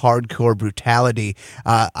legacy of hardcore brutality.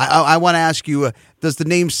 I want to ask you, does the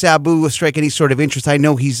name Sabu strike any sort of interest? I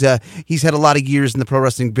know he's had a lot of years in the pro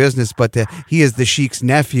wrestling business, but he is the Sheik's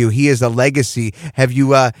nephew. He is a legacy. Have you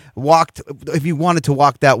wanted to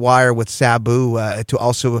walk that wire with Sabu to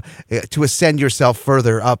also to ascend yourself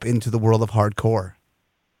further up into the world of hardcore?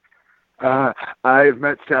 I've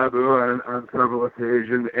met Sabu on several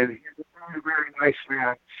occasions, and he's a very, very nice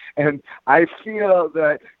man. And I feel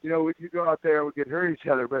that, we could go out there and we could hurt each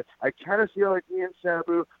other, but I kind of feel like me and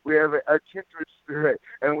Sabu, we have a kindred spirit,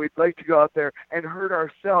 and we'd like to go out there and hurt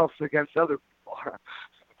ourselves against other people.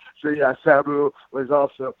 So, yeah, Sabu was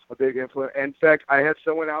also a big influence. In fact, I had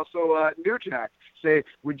someone also, New Jack, say,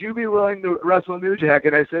 would you be willing to wrestle New Jack?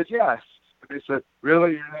 And I said, yes. And they said,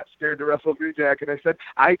 really, you're not scared to wrestle New Jack? And I said,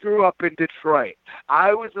 I grew up in Detroit.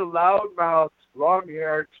 I was a loudmouth,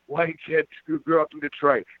 long-haired, white kid who grew up in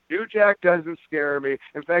Detroit. New Jack doesn't scare me.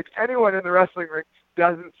 In fact, anyone in the wrestling ring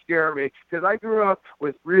doesn't scare me because I grew up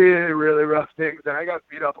with really, really rough things, and I got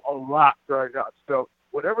beat up a lot growing up. So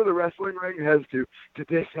whatever the wrestling ring has to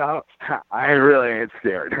dish out, I really ain't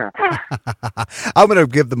scared. I'm going to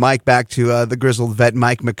give the mic back to the Grizzled Vet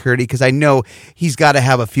Mike McCurdy, because I know he's got to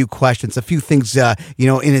have a few questions, a few things, in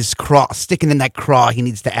his craw, sticking in that craw he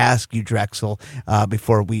needs to ask you, Drexl,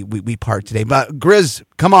 before we part today. But Grizz,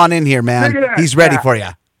 come on in here, man. He's ready for you.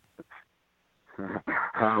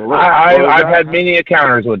 I've had many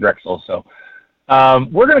encounters with Drexl, so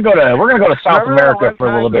we're gonna go to South America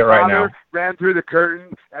for a little bit right now. Ran through the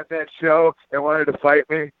curtain at that show and wanted to fight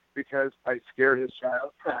me because I scared his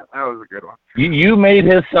child. That was a good one. You made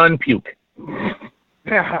his son puke.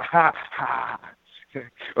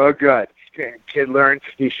 Well, good. Kid learned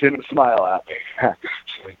he shouldn't smile at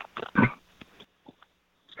me.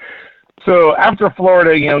 So after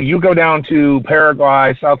Florida, you go down to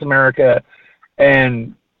Paraguay, South America,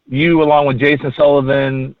 and you, along with Jason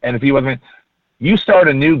Sullivan and a few other men, you start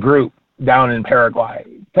a new group down in Paraguay.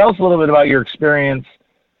 Tell us a little bit about your experience,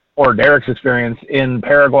 or Derek's experience, in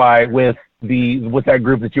Paraguay with that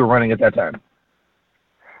group that you were running at that time.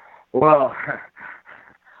 Well,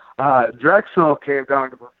 Drexl came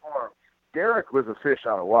down to perform. Derek was a fish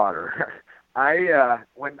out of water.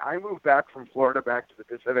 When I moved back from Florida back to the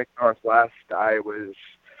Pacific Northwest, I was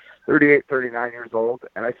 38, 39 years old,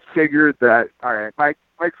 and I figured that, all right,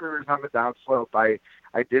 my career is on the downslope.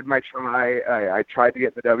 I did my try. I tried to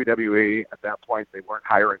get in the WWE. At that point, they weren't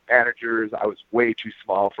hiring managers. I was way too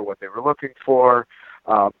small for what they were looking for.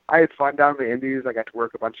 I had fun down in the Indies. I got to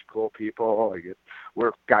work a bunch of cool people. I get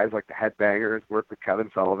work with guys like the Headbangers, work with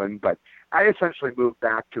Kevin Sullivan. But I essentially moved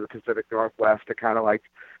back to the Pacific Northwest to kind of like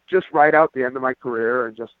just ride out the end of my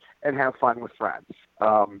career and have fun with friends.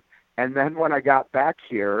 And then when I got back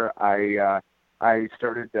here, I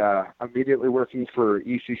started immediately working for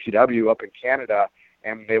ECCW up in Canada,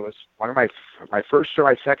 and it was one of my first or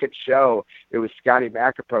my second show. It was Scotty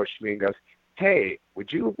Mack approached me and goes, "Hey,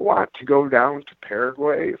 would you want to go down to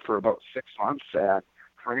Paraguay for about 6 months and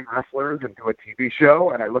train wrestlers and do a TV show?"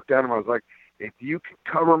 And I looked at him, I was like, "If you can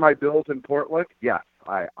cover my bills in Portland, yes,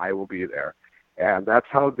 I will be there." And that's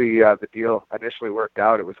how the deal initially worked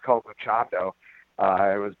out. It was called Luchando.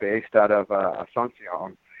 It was based out of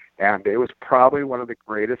Asuncion, and it was probably one of the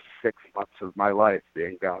greatest 6 months of my life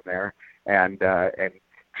being down there and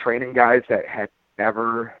training guys that had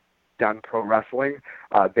never done pro wrestling.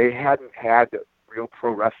 They hadn't had real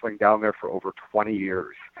pro wrestling down there for over 20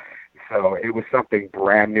 years. So it was something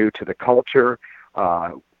brand new to the culture.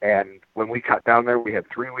 And when we got down there, we had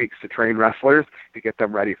 3 weeks to train wrestlers to get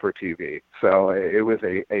them ready for TV. So it was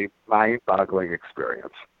a mind-boggling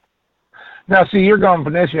experience. Now, see, you're going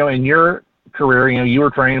from this, in your career, you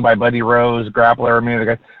were trained by Buddy Rose, grappler,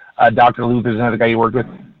 another guy, Dr. Luther is another guy you worked with.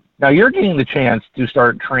 Now you're getting the chance to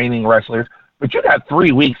start training wrestlers, but you got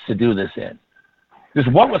 3 weeks to do this in.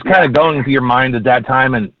 Just what was kind of going through your mind at that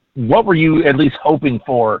time, and what were you at least hoping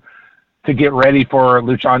for to get ready for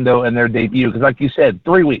Luchando and their debut? Because like you said,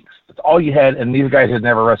 3 weeks. That's all you had, and these guys had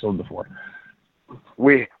never wrestled before.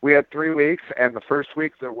 We had 3 weeks, and the first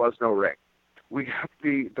week there was no ring. We got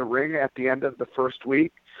the ring at the end of the first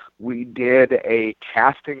week. We did a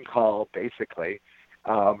casting call, basically,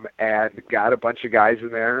 and got a bunch of guys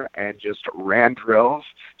in there and just ran drills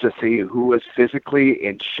to see who was physically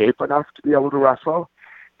in shape enough to be able to wrestle.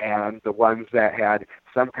 And the ones that had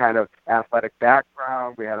some kind of athletic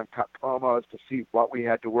background, we had them cut promos to see what we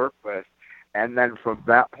had to work with. And then from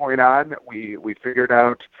that point on, we figured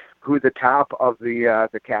out who the top of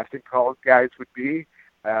the casting call guys would be.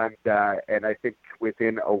 And I think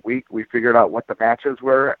within a week we figured out what the matches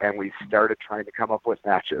were, and we started trying to come up with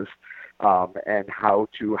matches and how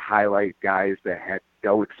to highlight guys that had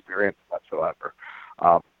no experience whatsoever.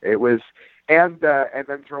 It was, and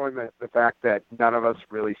then throwing the fact that none of us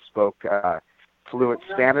really spoke fluent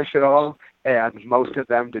Spanish at all, and most of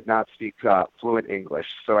them did not speak fluent English.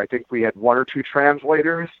 So I think we had 1 or 2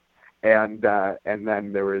 translators, and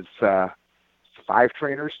then there was 5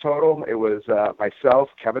 trainers total. It was myself,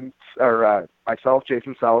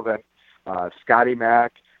 Jason Sullivan, Scotty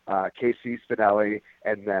Mack, Casey Spinelli,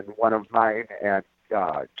 and then one of mine and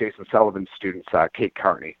Jason Sullivan's students, Kate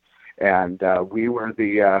Keirn. And we were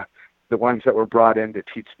the ones that were brought in to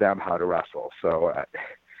teach them how to wrestle. So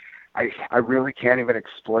I really can't even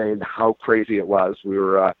explain how crazy it was. We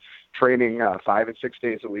were training 5 and 6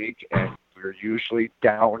 days a week, and we were usually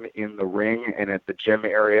down in the ring and at the gym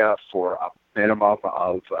area for a minimum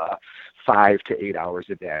of 5 to 8 hours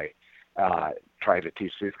a day, trying to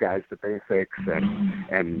teach these guys the basics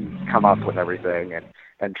and come up with everything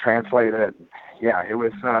and translate it. Yeah, it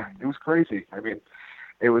was crazy. I mean,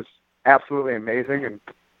 it was absolutely amazing, and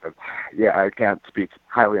I can't speak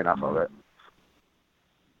highly enough of it.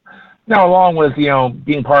 Now, along with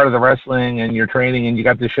being part of the wrestling and your training, and you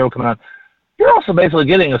got this show coming on, you're also basically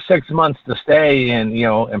getting a 6 months to stay in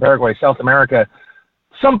Paraguay, South America.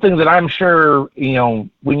 Something that I'm sure,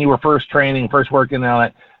 when you were first training, first working on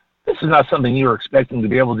it, this is not something you were expecting to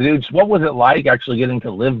be able to do. Just what was it like actually getting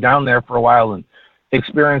to live down there for a while and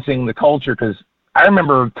experiencing the culture? Because I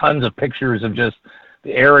remember tons of pictures of just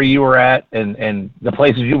the area you were at and the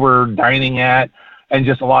places you were dining at and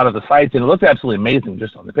just a lot of the sites. And it looked absolutely amazing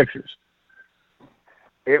just on the pictures.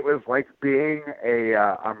 It was like being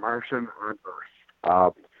a Martian on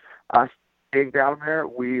Earth. Us being down there,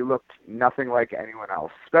 we looked nothing like anyone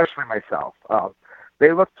else, especially myself.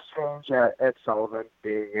 They looked strange at Sullivan,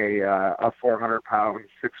 being a 400-pound,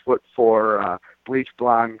 6'4", bleach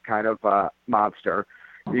blonde kind of monster.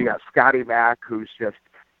 You got Scotty Mack, who's just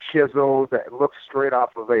chiseled, looks straight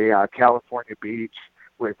off of a California beach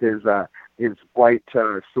with his white,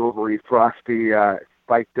 silvery, frosty,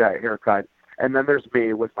 spiked haircut. And then there's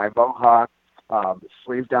me with my mohawk,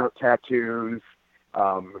 sleeved-out tattoos,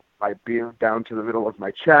 my beard down to the middle of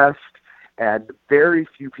my chest, and very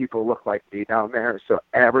few people look like me down there. So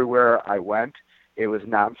everywhere I went, it was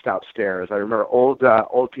nonstop stares. I remember old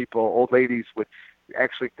people, old ladies would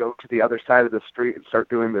actually go to the other side of the street and start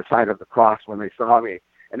doing the sign of the cross when they saw me.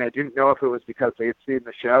 And I didn't know if it was because they had seen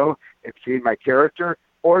the show, had seen my character,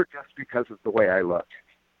 or just because of the way I looked.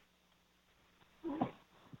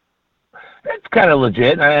 It's kind of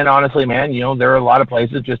legit, and honestly, man, there are a lot of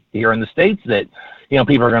places just here in the States that,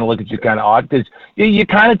 people are going to look at you kind of odd because you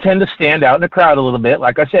kind of tend to stand out in the crowd a little bit.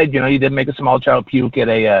 Like I said, you did make a small child puke at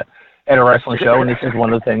a wrestling show, and this is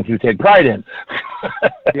one of the things you take pride in.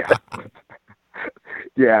 Yeah.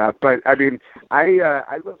 Yeah, but I mean,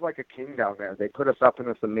 I live like a king down there. They put us up in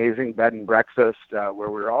this amazing bed and breakfast where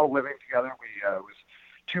we were all living together. It was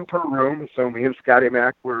 2 per room, so me and Scotty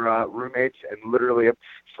Mac were roommates and literally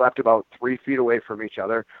slept about 3 feet away from each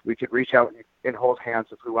other. We could reach out and hold hands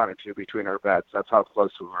if we wanted to between our beds. That's how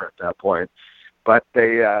close we were at that point. But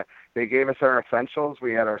they gave us our essentials.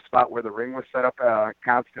 We had our spot where the ring was set up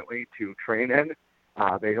constantly to train in.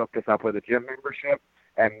 They hooked us up with a gym membership.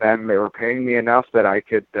 And then they were paying me enough that I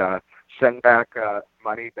could send back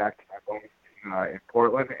money back to my home in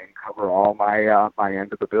Portland and cover all my my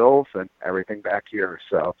end of the bills and everything back here.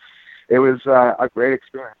 So it was a great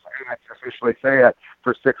experience. I can officially say that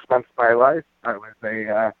for 6 months of my life, I was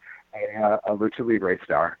a Lucha Libre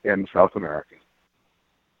star in South America.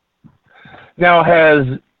 Now, has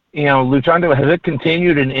Luchando, has it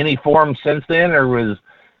continued in any form since then, or was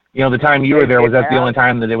the time you were there, was that the only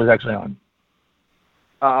time that it was actually on?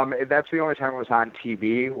 That's the only time it was on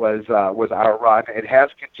TV was our run. It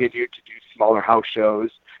has continued to do smaller house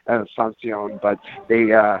shows and Asuncion, but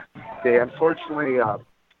they unfortunately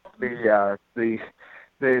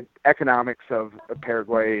the economics of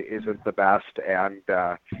Paraguay isn't the best, and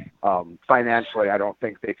financially, I don't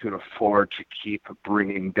think they could afford to keep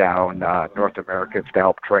bringing down North Americans to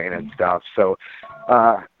help train and stuff. So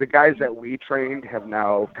the guys that we trained have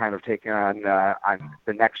now kind of taken on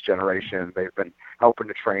the next generation. They've been helping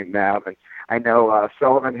to train them, and I know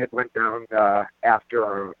Sullivan had went down after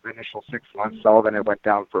our initial 6 months. Sullivan had went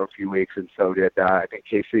down for a few weeks, and so did I think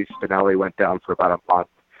Casey Spinelli went down for about a month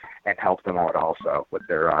and help them out also with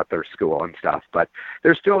their school and stuff. But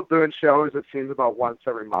they're still doing shows. It seems about once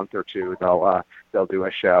every month or two they'll do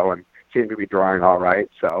a show and seem to be drawing all right.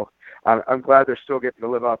 So I'm glad they're still getting to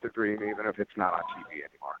live out the dream, even if it's not on TV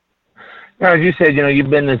anymore. Now, as you said,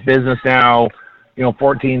 you've been in this business now,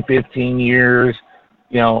 14, 15 years.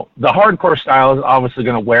 The hardcore style is obviously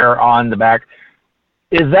going to wear on the back.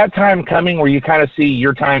 Is that time coming where you kind of see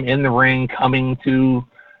your time in the ring coming to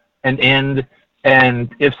an end?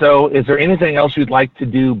 And if so, is there anything else you'd like to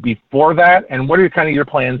do before that? And what are kind of your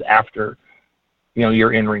plans after,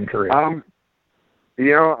 your in-ring career?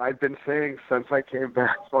 I've been saying since I came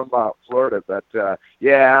back from Florida that,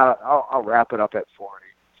 I'll wrap it up at 40.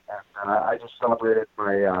 And I just celebrated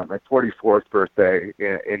my 44th birthday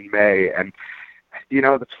in May. And,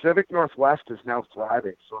 the Pacific Northwest is now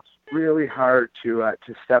thriving. So it's really hard to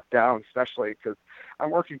step down, especially because I'm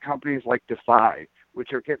working companies like Defy,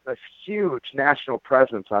 which are getting this huge national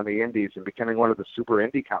presence on the indies and becoming one of the super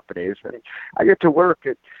indie companies. And I get to work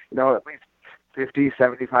at, at least 50,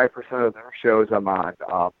 75% of their shows I'm on.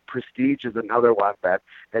 Prestige is another one that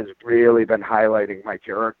has really been highlighting my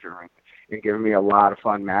character and giving me a lot of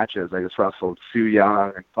fun matches. I just wrestled Sue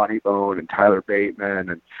Young and Funny Bone and Tyler Bateman,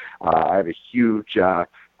 and I have a huge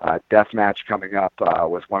death match coming up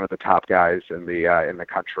with one of the top guys in the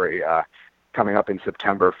country coming up in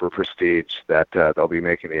September for Prestige that they'll be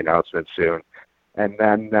making the announcement soon. And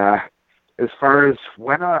then as far as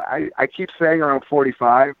when I keep saying around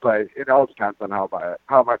 45, but it all depends on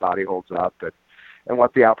how my body holds up and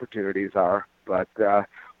what the opportunities are. But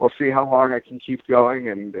we'll see how long I can keep going.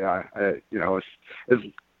 And,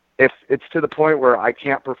 if it's to the point where I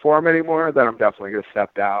can't perform anymore, then I'm definitely going to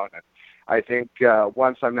step down. And I think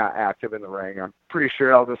once I'm not active in the ring, I'm pretty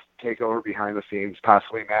sure I'll just take over behind the scenes,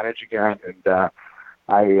 possibly manage again. And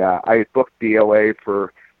I booked DOA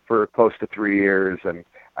for close to 3 years, and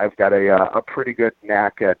I've got a pretty good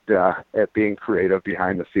knack at being creative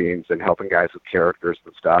behind the scenes and helping guys with characters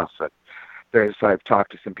and stuff. And I've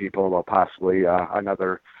talked to some people about possibly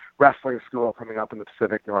another wrestling school coming up in the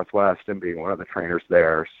Pacific Northwest and being one of the trainers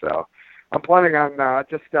there. So I'm planning on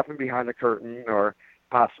just stepping behind the curtain or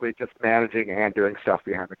possibly just managing and doing stuff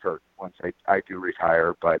behind the curtain once I do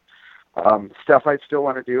retire. But stuff I still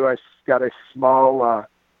want to do, I've got a small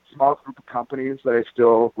group of companies that I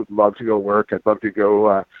still would love to go work. I'd love to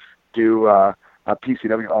go do a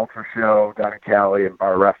PCW Ultra show down in Cali and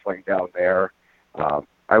bar wrestling down there.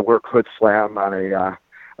 I work Hood Slam on a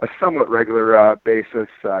somewhat regular basis.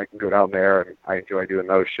 I can go down there, and I enjoy doing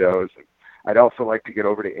those shows. And I'd also like to get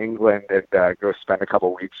over to England and go spend a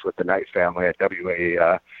couple weeks with the Knight family at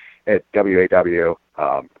WA at WAW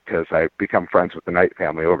because I've become friends with the Knight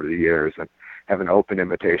family over the years and have an open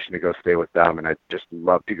invitation to go stay with them. And I'd just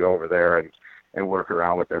love to go over there and work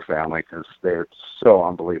around with their family because they're so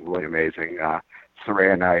unbelievably amazing.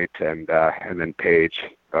 Saraya Knight and then Paige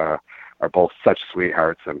are both such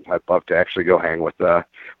sweethearts, and I'd love to actually go hang with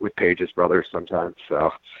Paige's brothers sometimes.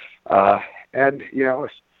 So, and a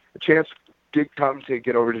chance did come to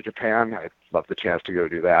get over to Japan. I'd love the chance to go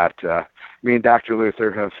do that. Me and Dr.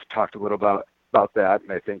 Luther have talked a little about that,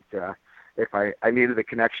 and I think if I needed a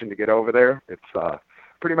connection to get over there, it's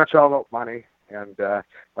pretty much all about money. And if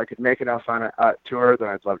I could make enough on a tour, then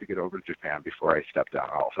I'd love to get over to Japan before I step down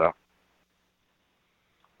also.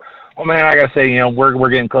 Well, man, I gotta say, we're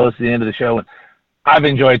getting close to the end of the show, and I've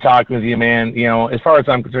enjoyed talking with you, man. As far as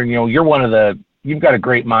I'm concerned, you've got a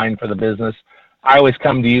great mind for the business. I always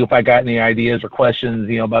come to you if I got any ideas or questions,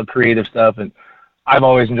 about creative stuff, and I've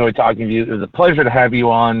always enjoyed talking to you. It was a pleasure to have you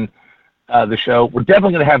on the show. We're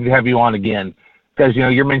definitely going to have you on again because,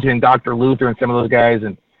 you're mentioning Dr. Luther and some of those guys,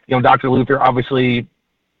 and, Dr. Luther, obviously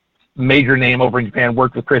major name over in Japan,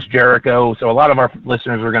 worked with Chris Jericho, so a lot of our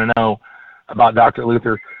listeners are going to know about Dr.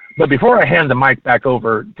 Luther. But before I hand the mic back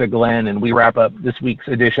over to Glenn and we wrap up this week's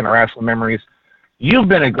edition of Rasslin Memories, you've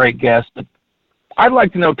been a great guest, but I'd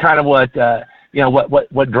like to know kind of what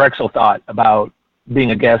Drexl thought about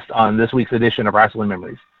being a guest on this week's edition of Rasslin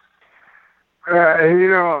Memories.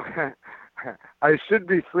 I should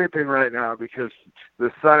be sleeping right now because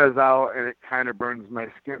the sun is out and it kind of burns my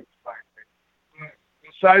skin.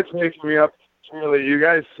 Besides waking me up, really, you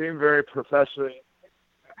guys seem very professional.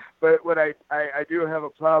 But what I do have a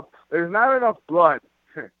problem. There's not enough blood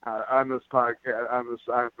on this podcast, on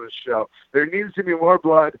this show. There needs to be more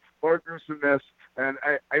blood, more gruesomeness, and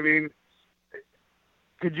I mean,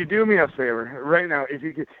 could you do me a favor right now? If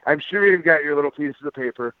you could, I'm sure you've got your little pieces of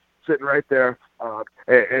paper sitting right there,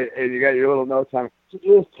 and you got your little notes on it. So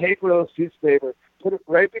just take one of those pieces of paper, put it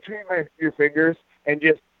right between your fingers, and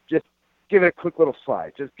just give it a quick little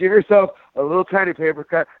slide. Just give yourself a little tiny paper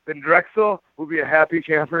cut. Then Drexl will be a happy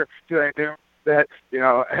camper till I knew that,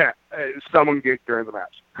 someone geeked during the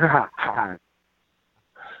match. All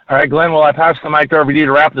right, Glenn, well, I pass the mic over to you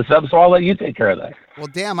to wrap this up, so I'll let you take care of that. Well,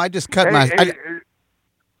 damn, I just cut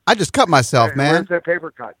I just cut myself, man. Where's that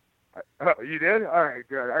paper cut? Oh, you did? All right,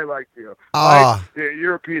 good. I like you.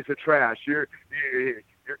 You're a piece of trash. You're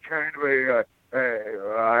kind of a...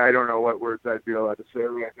 I don't know what words I'd be allowed to say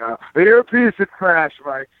right now. But you're a piece of trash,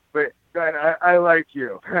 Mike. But God, I like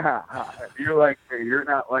you. You're like me. You're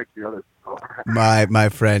not like the other people. My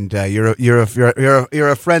friend, you're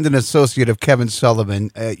a friend and associate of Kevin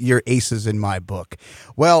Sullivan. You're aces in my book.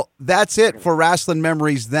 Well, that's it for Rasslin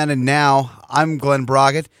Memories Then and Now. I'm Glen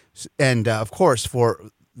Braget, and of course for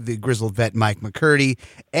the Grizzled Vet Mike McCurdy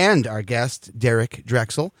and our guest Derek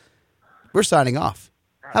Drexl, we're signing off.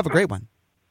 Have a great one.